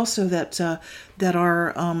fact also that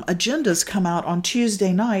our agendas come out on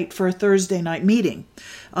Tuesday night for a Thursday night meeting.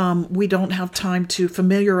 We don't have time to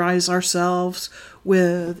familiarize ourselves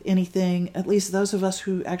with anything, at least those of us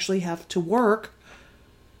who actually have to work,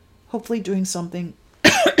 hopefully doing something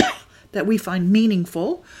that we find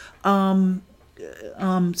meaningful, so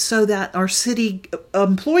that our city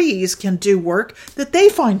employees can do work that they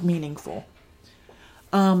find meaningful.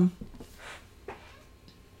 So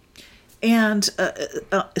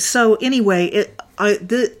anyway,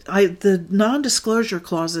 the non-disclosure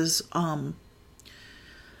clauses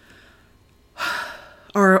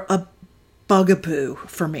are a bugaboo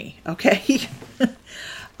for me. Okay.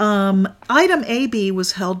 Item AB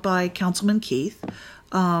was held by Councilman Keith.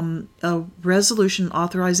 A resolution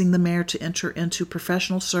authorizing the mayor to enter into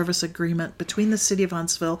professional service agreement between the city of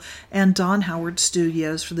Huntsville and Don Howard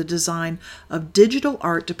Studios for the design of digital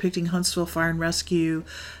art depicting Huntsville Fire and Rescue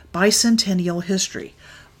bicentennial history.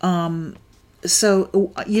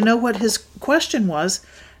 So you know what his question was?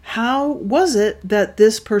 How was it that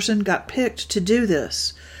this person got picked to do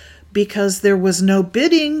this? Because there was no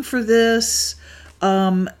bidding for this.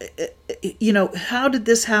 How did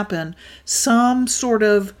this happen? Some sort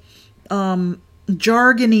of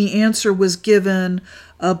jargony answer was given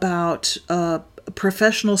about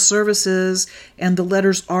professional services, and the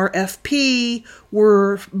letters RFP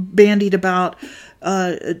were bandied about.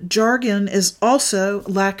 Jargon is also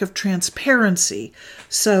lack of transparency.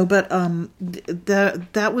 So, but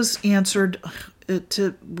that was answered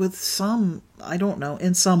with some, I don't know,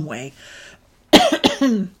 in some way.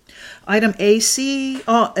 Item AC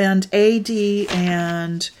and AD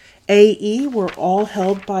and AE were all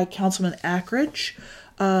held by Councilman Ackridge.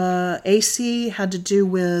 AC had to do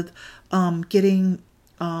with getting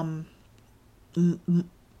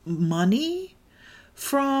money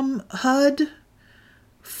from HUD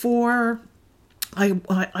for,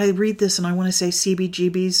 I read this and I want to say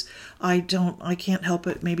CBGBs. I can't help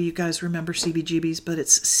it. Maybe you guys remember CBGBs, but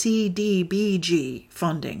it's CDBG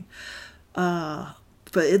funding.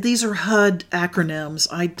 but these are HUD acronyms.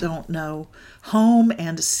 I don't know. Home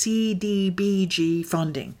and CDBG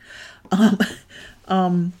funding.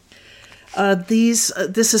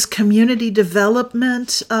 This is community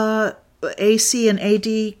development. AC and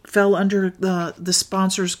AD fell under the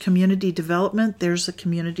sponsor's community development. There's a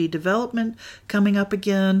community development coming up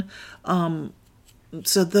again.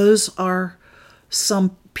 So those are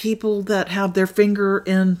some people that have their finger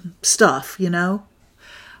in stuff,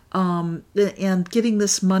 and getting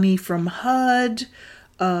this money from HUD,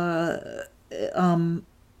 and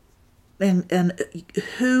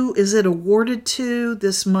who is it awarded to,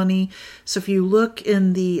 this money? So if you look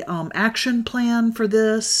in the action plan for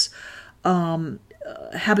this,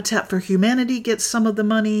 Habitat for Humanity gets some of the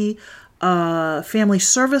money. Family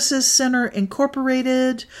Services Center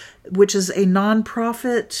Incorporated, which is a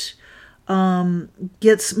nonprofit,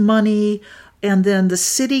 gets money. And then the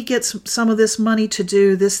city gets some of this money to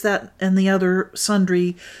do this, that, and the other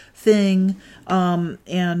sundry thing. I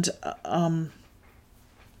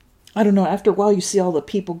don't know, after a while you see all the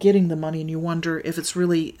people getting the money and you wonder if it's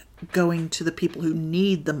really going to the people who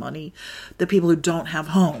need the money, the people who don't have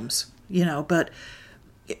homes, but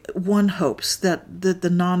one hopes that the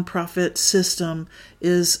nonprofit system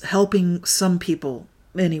is helping some people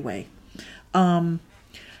anyway.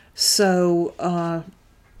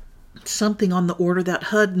 Something on the order, that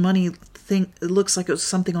HUD money thing, it looks like it was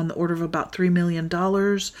something on the order of about $3 million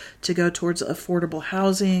to go towards affordable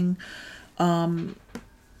housing. And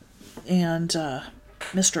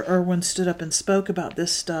Mr. Irwin stood up and spoke about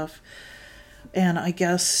this stuff, and I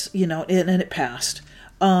guess, and it passed.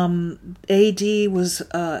 AD was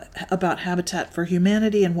about Habitat for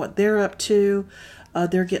Humanity and what they're up to.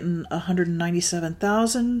 They're getting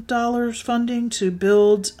 $197,000 funding to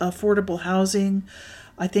build affordable housing.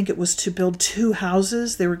 I think it was to build 2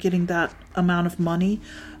 houses. They were getting that amount of money.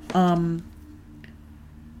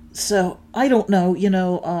 So I don't know,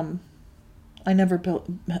 I never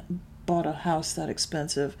bought a house that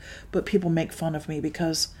expensive, but people make fun of me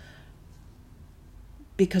because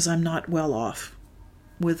I'm not well off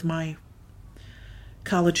with my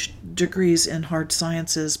college degrees in hard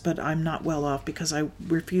sciences, but I'm not well off because I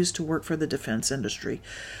refuse to work for the defense industry.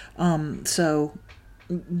 So,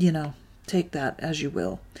 take that as you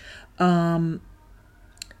will. But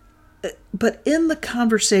in the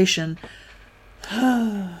conversation,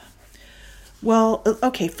 well,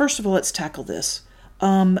 okay, first of all, let's tackle this.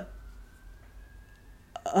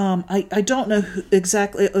 I don't know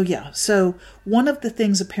exactly. Oh, yeah. So one of the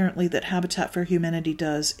things apparently that Habitat for Humanity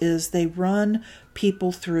does is they run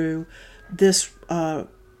people through this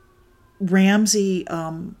Ramsey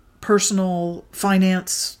personal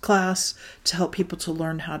finance class to help people to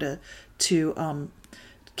learn how to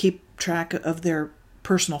keep track of their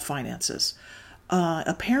personal finances.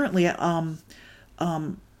 Apparently,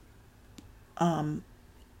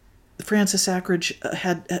 Frances Ackridge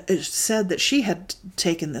had said that she had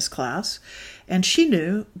taken this class, and she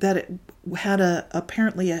knew that it had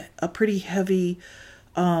apparently a pretty heavy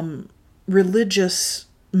religious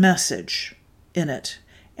message in it,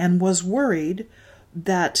 and was worried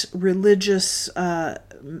that religious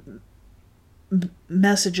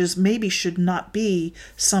messages maybe should not be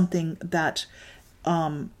something that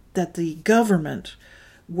that the government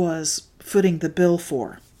was footing the bill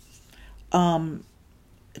for.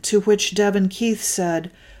 To which Devin Keith said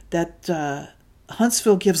that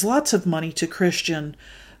Huntsville gives lots of money to Christianist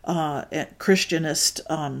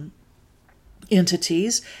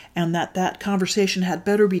entities, and that conversation had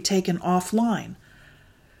better be taken offline.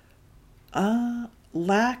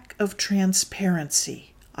 Lack of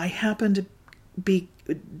transparency. I happen to be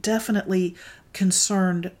definitely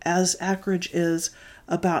concerned, as Ackridge is,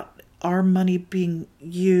 about our money being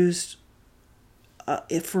used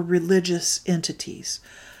for religious entities.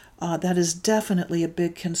 That is definitely a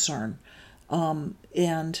big concern.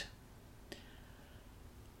 And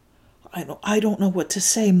I don't know what to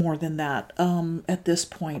say more than that at this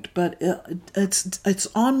point, but it's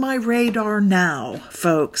on my radar now,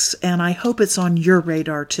 folks, and I hope it's on your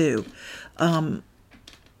radar too.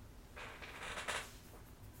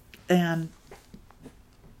 And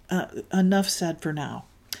enough said for now.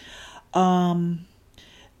 And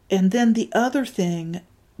then the other thing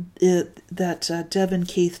that Devin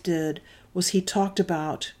Keith did was he talked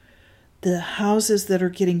about the houses that are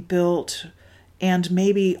getting built, and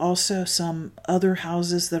maybe also some other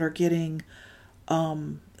houses that are getting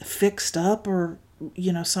fixed up, or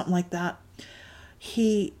something like that.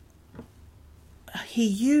 He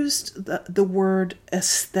used the word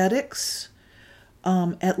aesthetics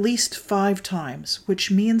at least 5 times,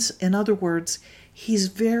 which means, in other words, he's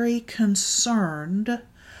very concerned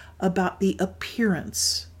about the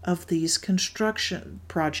appearance of these construction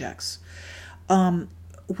projects,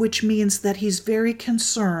 which means that he's very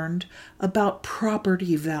concerned about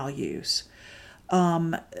property values.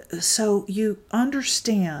 So you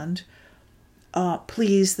understand,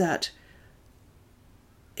 please, that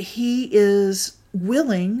he is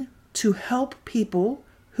willing to help people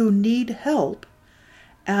who need help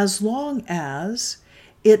as long as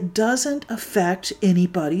it doesn't affect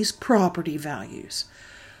anybody's property values.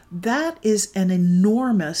 That is an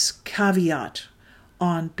enormous caveat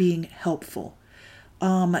on being helpful.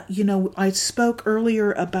 I spoke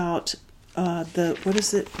earlier about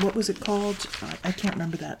what was it called? I can't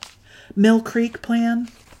remember that. Mill Creek plan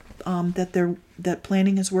that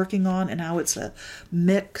planning is working on, and how it's a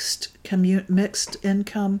mixed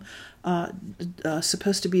income,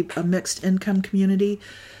 supposed to be a mixed income community.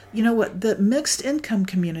 You know what? The mixed income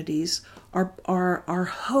communities are our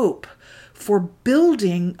hope for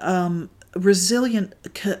building resilient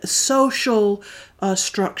social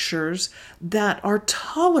structures that are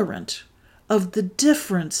tolerant of the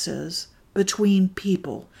differences between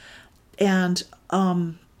people, and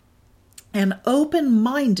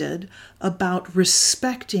open-minded about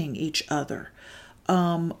respecting each other.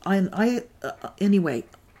 Anyway,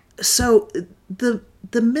 so the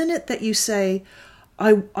minute that you say,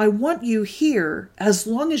 I want you here as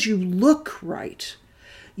long as you look right,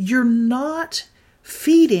 you're not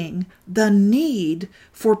feeding the need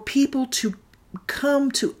for people to come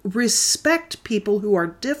to respect people who are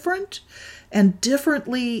different and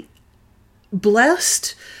differently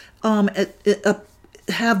blessed,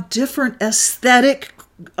 have different aesthetic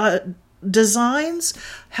designs,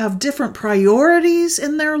 have different priorities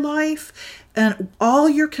in their life, and all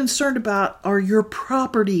you're concerned about are your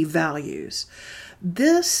property values.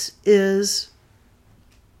 This is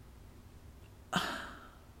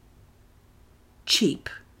cheap.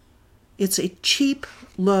 It's a cheap,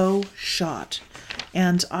 low shot.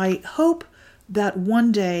 And I hope that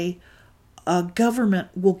one day a government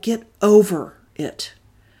will get over it.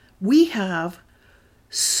 We have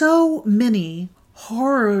so many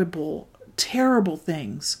horrible, terrible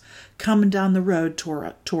things coming down the road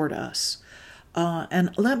toward us.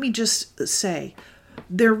 And let me just say,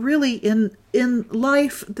 they're really in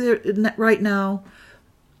life right now,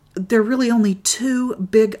 there are really only two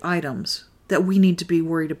big items that we need to be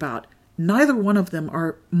worried about. Neither one of them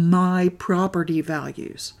are my property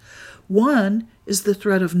values. One is the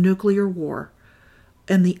threat of nuclear war,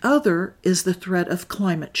 and the other is the threat of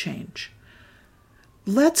climate change.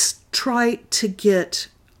 Let's try to get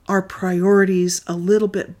our priorities a little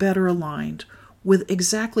bit better aligned with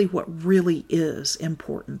exactly what really is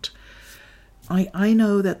important. I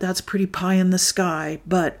know that that's pretty pie in the sky,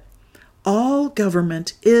 but all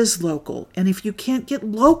government is local. And if you can't get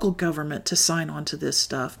local government to sign on to this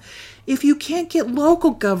stuff, if you can't get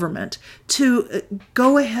local government to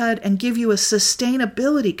go ahead and give you a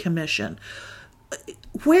sustainability commission,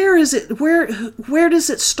 where is it? Where does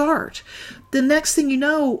it start? The next thing you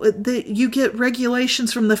know, you get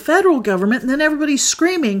regulations from the federal government, and then everybody's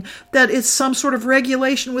screaming that it's some sort of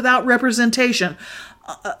regulation without representation.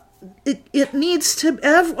 It needs to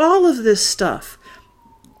have all of this stuff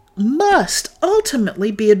must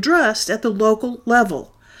ultimately be addressed at the local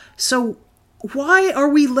level. So why are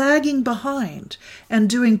we lagging behind and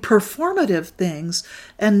doing performative things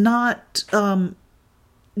and not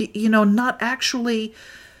actually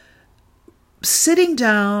sitting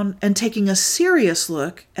down and taking a serious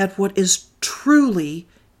look at what is truly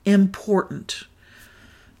important?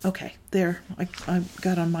 Okay, there, I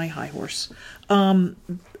got on my high horse. From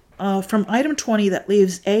item 20, that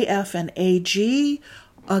leaves AF and AG.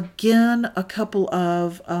 Again, a couple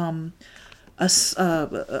of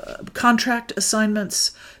contract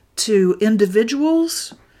assignments to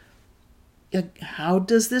individuals. How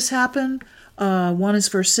does this happen? One is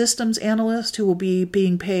for systems analyst, who will be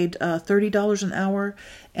being paid $30 an hour,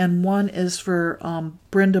 and one is for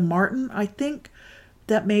Brenda Martin. I think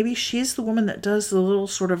that maybe she's the woman that does the little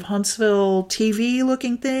sort of Huntsville TV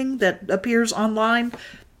looking thing that appears online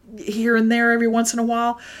here and there every once in a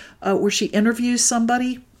while, where she interviews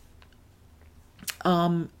somebody.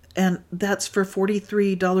 And that's for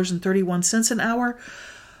 $43.31 an hour.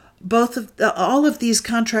 All of these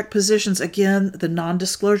contract positions, again, the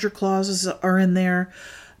non-disclosure clauses are in there.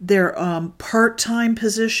 They're part-time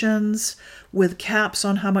positions with caps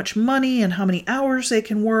on how much money and how many hours they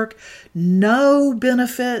can work, no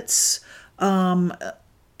benefits, and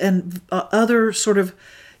other sort of.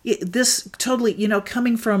 This totally,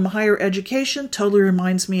 coming from higher education, totally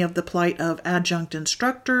reminds me of the plight of adjunct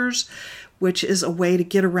instructors, which is a way to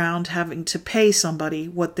get around having to pay somebody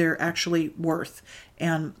what they're actually worth,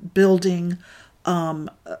 and building a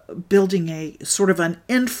sort of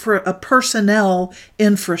a personnel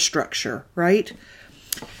infrastructure, right?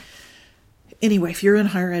 Anyway, if you're in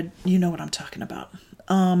higher ed, you know what I'm talking about.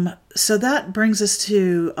 So that brings us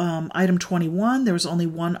to item 21. There was only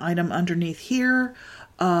one item underneath here.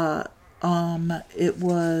 It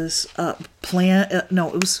was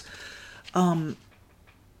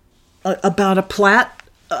about a plat,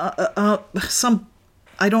 I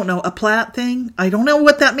don't know, a plat thing. I don't know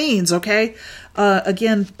what that means, okay?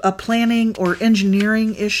 Again, a planning or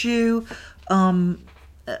engineering issue,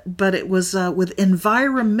 but it was with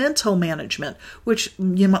environmental management, which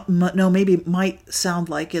you know maybe might sound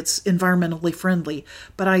like it's environmentally friendly,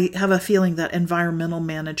 but I have a feeling that environmental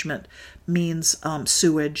management means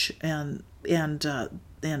sewage and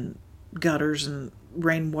gutters and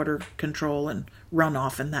rainwater control and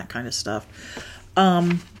runoff and that kind of stuff.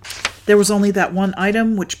 There was only that one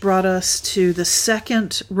item, which brought us to the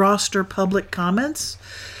second roster public comments.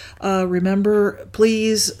 Remember,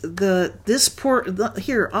 please,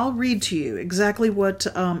 here, I'll read to you exactly what,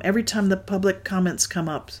 every time the public comments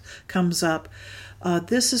comes up,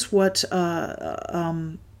 this is what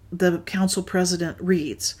the council president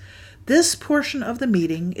reads. This portion of the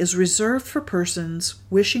meeting is reserved for persons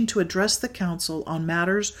wishing to address the council on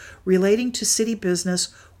matters relating to city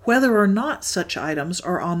business, whether or not such items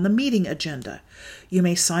are on the meeting agenda. You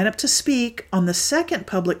may sign up to speak on the second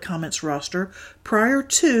public comments roster prior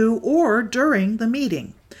to or during the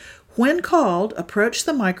meeting. When called, approach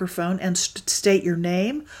the microphone and state your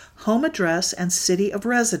name, home address, and city of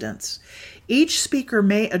residence. Each speaker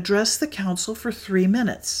may address the council for 3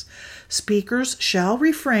 minutes. Speakers shall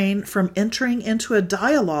refrain from entering into a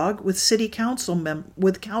dialogue with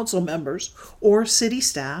council members or city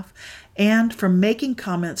staff, and from making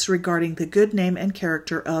comments regarding the good name and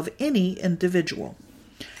character of any individual.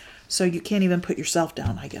 So you can't even put yourself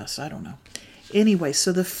down, I guess. I don't know. Anyway,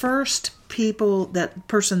 so the first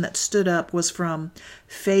person that stood up was from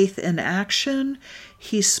Faith in Action.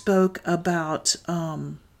 He spoke about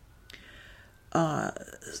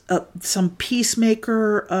some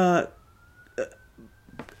peacemaker,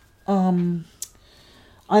 I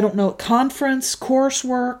don't know, conference,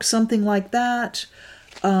 coursework, something like that.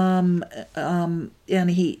 And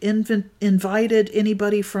he invited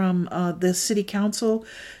anybody from the city council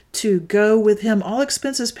to go with him, all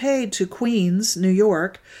expenses paid, to Queens, New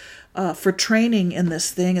York, for training in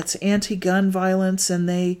this thing. It's anti-gun violence, and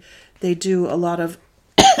they do a lot of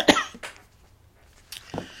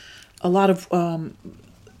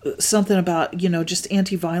something about, just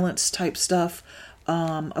anti-violence type stuff.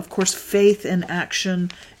 Of course, Faith in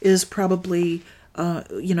Action is probably,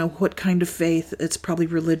 what kind of faith? It's probably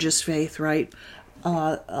religious faith, right?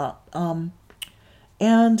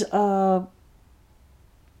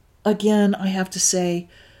 Again, I have to say,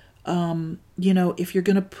 if you're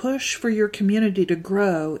going to push for your community to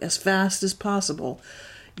grow as fast as possible,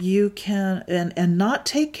 you can, and not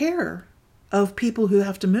take care of people who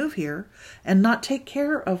have to move here, and not take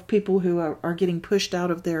care of people who are getting pushed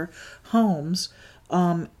out of their homes,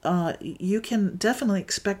 you can definitely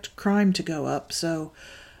expect crime to go up. So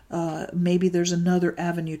maybe there's another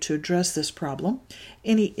avenue to address this problem.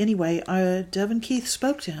 Anyway, Devin Keith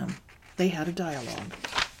spoke to him. They had a dialogue.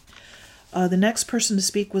 The next person to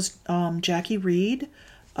speak was Jackie Reed.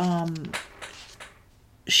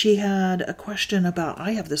 She had a question about,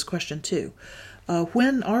 I have this question too.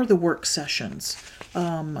 When are the work sessions?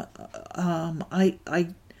 I'm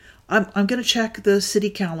going to check the city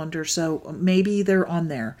calendar, so maybe they're on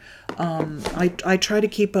there. I try to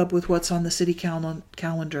keep up with what's on the city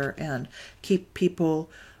calendar and keep people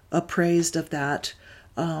appraised of that.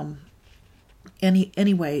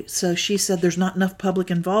 Anyway, so she said there's not enough public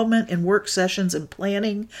involvement in work sessions and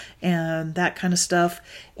planning and that kind of stuff.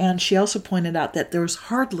 And she also pointed out that there's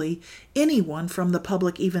hardly anyone from the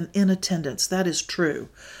public even in attendance. That is true.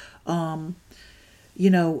 The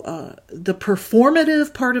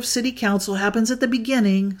performative part of city council happens at the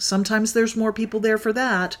beginning. Sometimes there's more people there for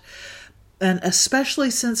that. And especially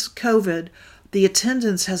since COVID, the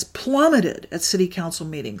attendance has plummeted at city council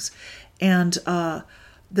meetings. And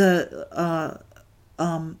the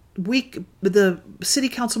city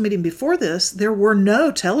council meeting before this, there were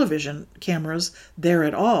no television cameras there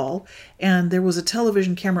at all. And there was a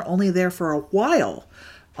television camera only there for a while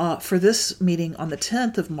for this meeting on the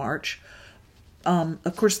 10th of March.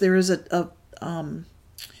 Of course, there is an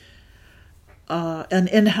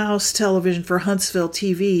in-house television for Huntsville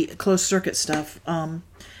TV, closed circuit stuff.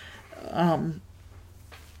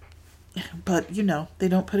 But they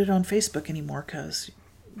don't put it on Facebook anymore because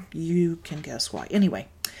you can guess why. Anyway,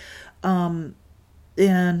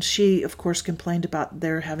 and she, of course, complained about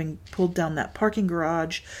their having pulled down that parking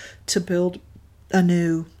garage to build a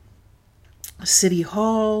new city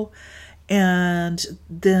hall. And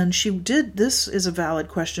then she did, this is a valid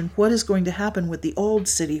question, what is going to happen with the old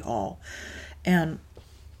city hall? And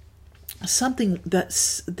something that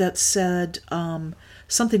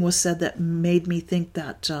was said that made me think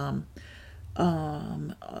that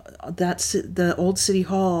that's the old city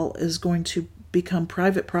hall is going to become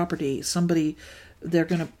private property. They're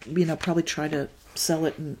going to, probably try to sell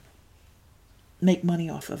it and make money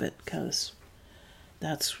off of it, because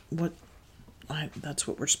that's what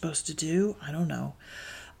we're supposed to do. I don't know.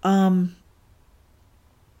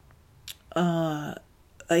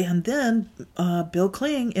 And then Bill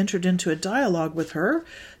Kling entered into a dialogue with her,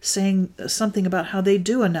 saying something about how they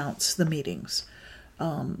do announce the meetings,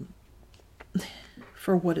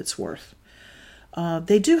 for what it's worth.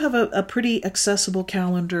 They do have a pretty accessible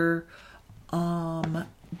calendar.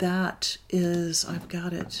 That is, I've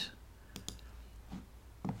got it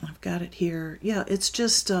here. Yeah, it's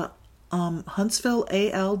just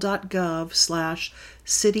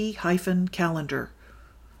huntsvilleal.gov/city-calendar.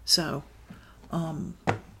 So,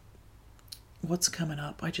 what's coming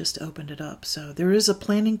up? I just opened it up. So there is a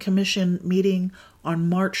planning commission meeting on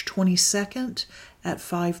March 22nd at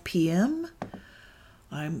 5 p.m.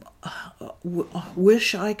 I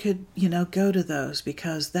wish I could, go to those,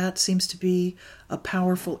 because that seems to be a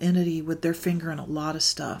powerful entity with their finger in a lot of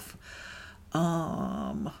stuff.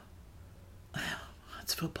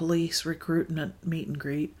 It's for police recruitment meet and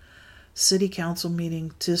greet, city council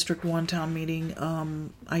meeting, District 1 town meeting.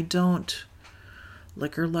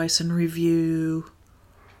 Liquor license review.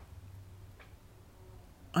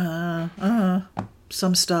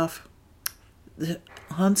 Some stuff.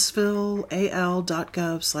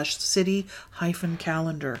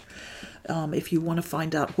 huntsvilleal.gov/city-calendar. If you want to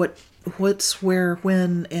find out what's where,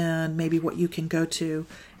 when, and maybe what you can go to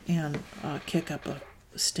and kick up a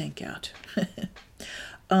stink at.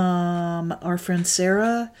 Our friend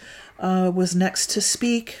Sarah was next to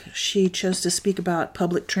speak. She chose to speak about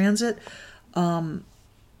public transit.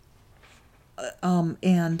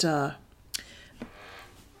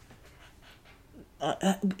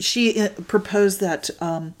 She proposed that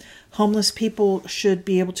homeless people should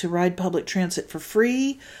be able to ride public transit for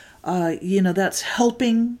free. That's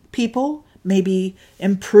helping people maybe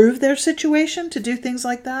improve their situation to do things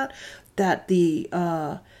like that. That the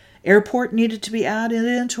airport needed to be added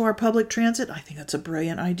into our public transit. I think that's a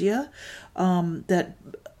brilliant idea. That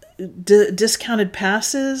discounted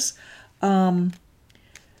passes.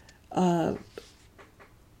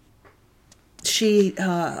 She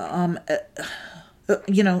has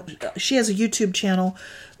a YouTube channel,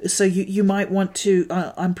 so you might want to,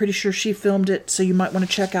 I'm pretty sure she filmed it, so you might want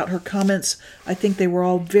to check out her comments. I think they were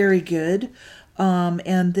all very good.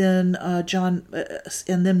 And then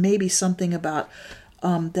and then maybe something about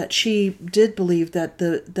that she did believe that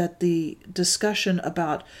the discussion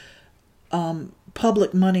about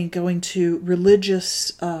public money going to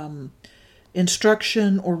religious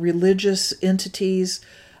instruction or religious entities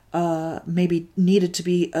maybe needed to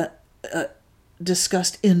be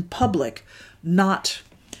discussed in public, not,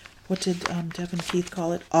 what did Devin Keith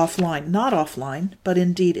call it? Offline. Not offline, but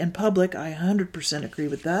indeed in public. I 100% agree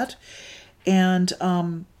with that. And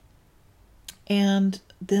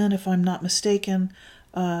then, if I'm not mistaken,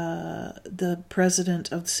 the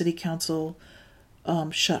president of the city council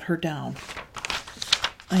shut her down.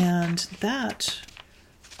 And that,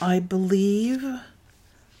 I believe,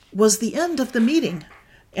 was the end of the meeting.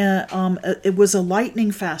 It was a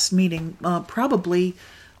lightning fast meeting,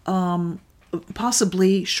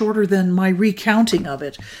 possibly shorter than my recounting of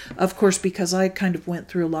it, of course, because I kind of went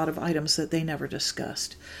through a lot of items that they never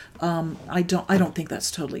discussed. I don't think that's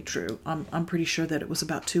totally true. I'm pretty sure that it was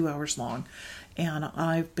about 2 hours long, and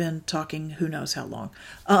I've been talking who knows how long.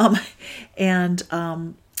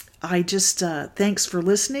 I just thanks for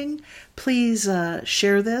listening. Please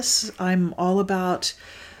share this. I'm all about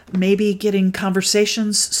maybe getting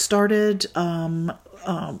conversations started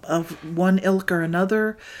of one ilk or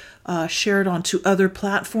another, shared onto other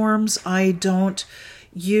platforms. I don't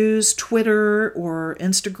use Twitter or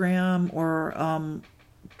Instagram or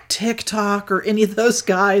TikTok or any of those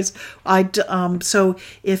guys. So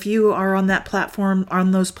if you are on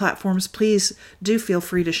those platforms, please do feel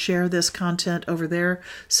free to share this content over there,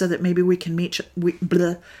 so that maybe we can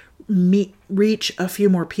reach a few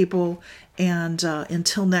more people. And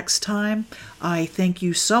until next time, I thank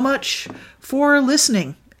you so much for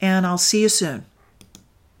listening, and I'll see you soon.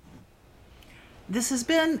 This has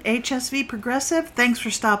been HSV Progressive. Thanks for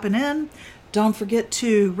stopping in. Don't forget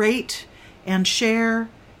to rate and share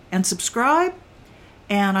and subscribe.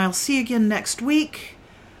 And I'll see you again next week.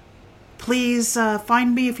 Please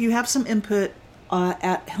find me if you have some input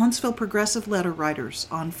at Huntsville Progressive Letter Writers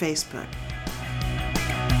on Facebook.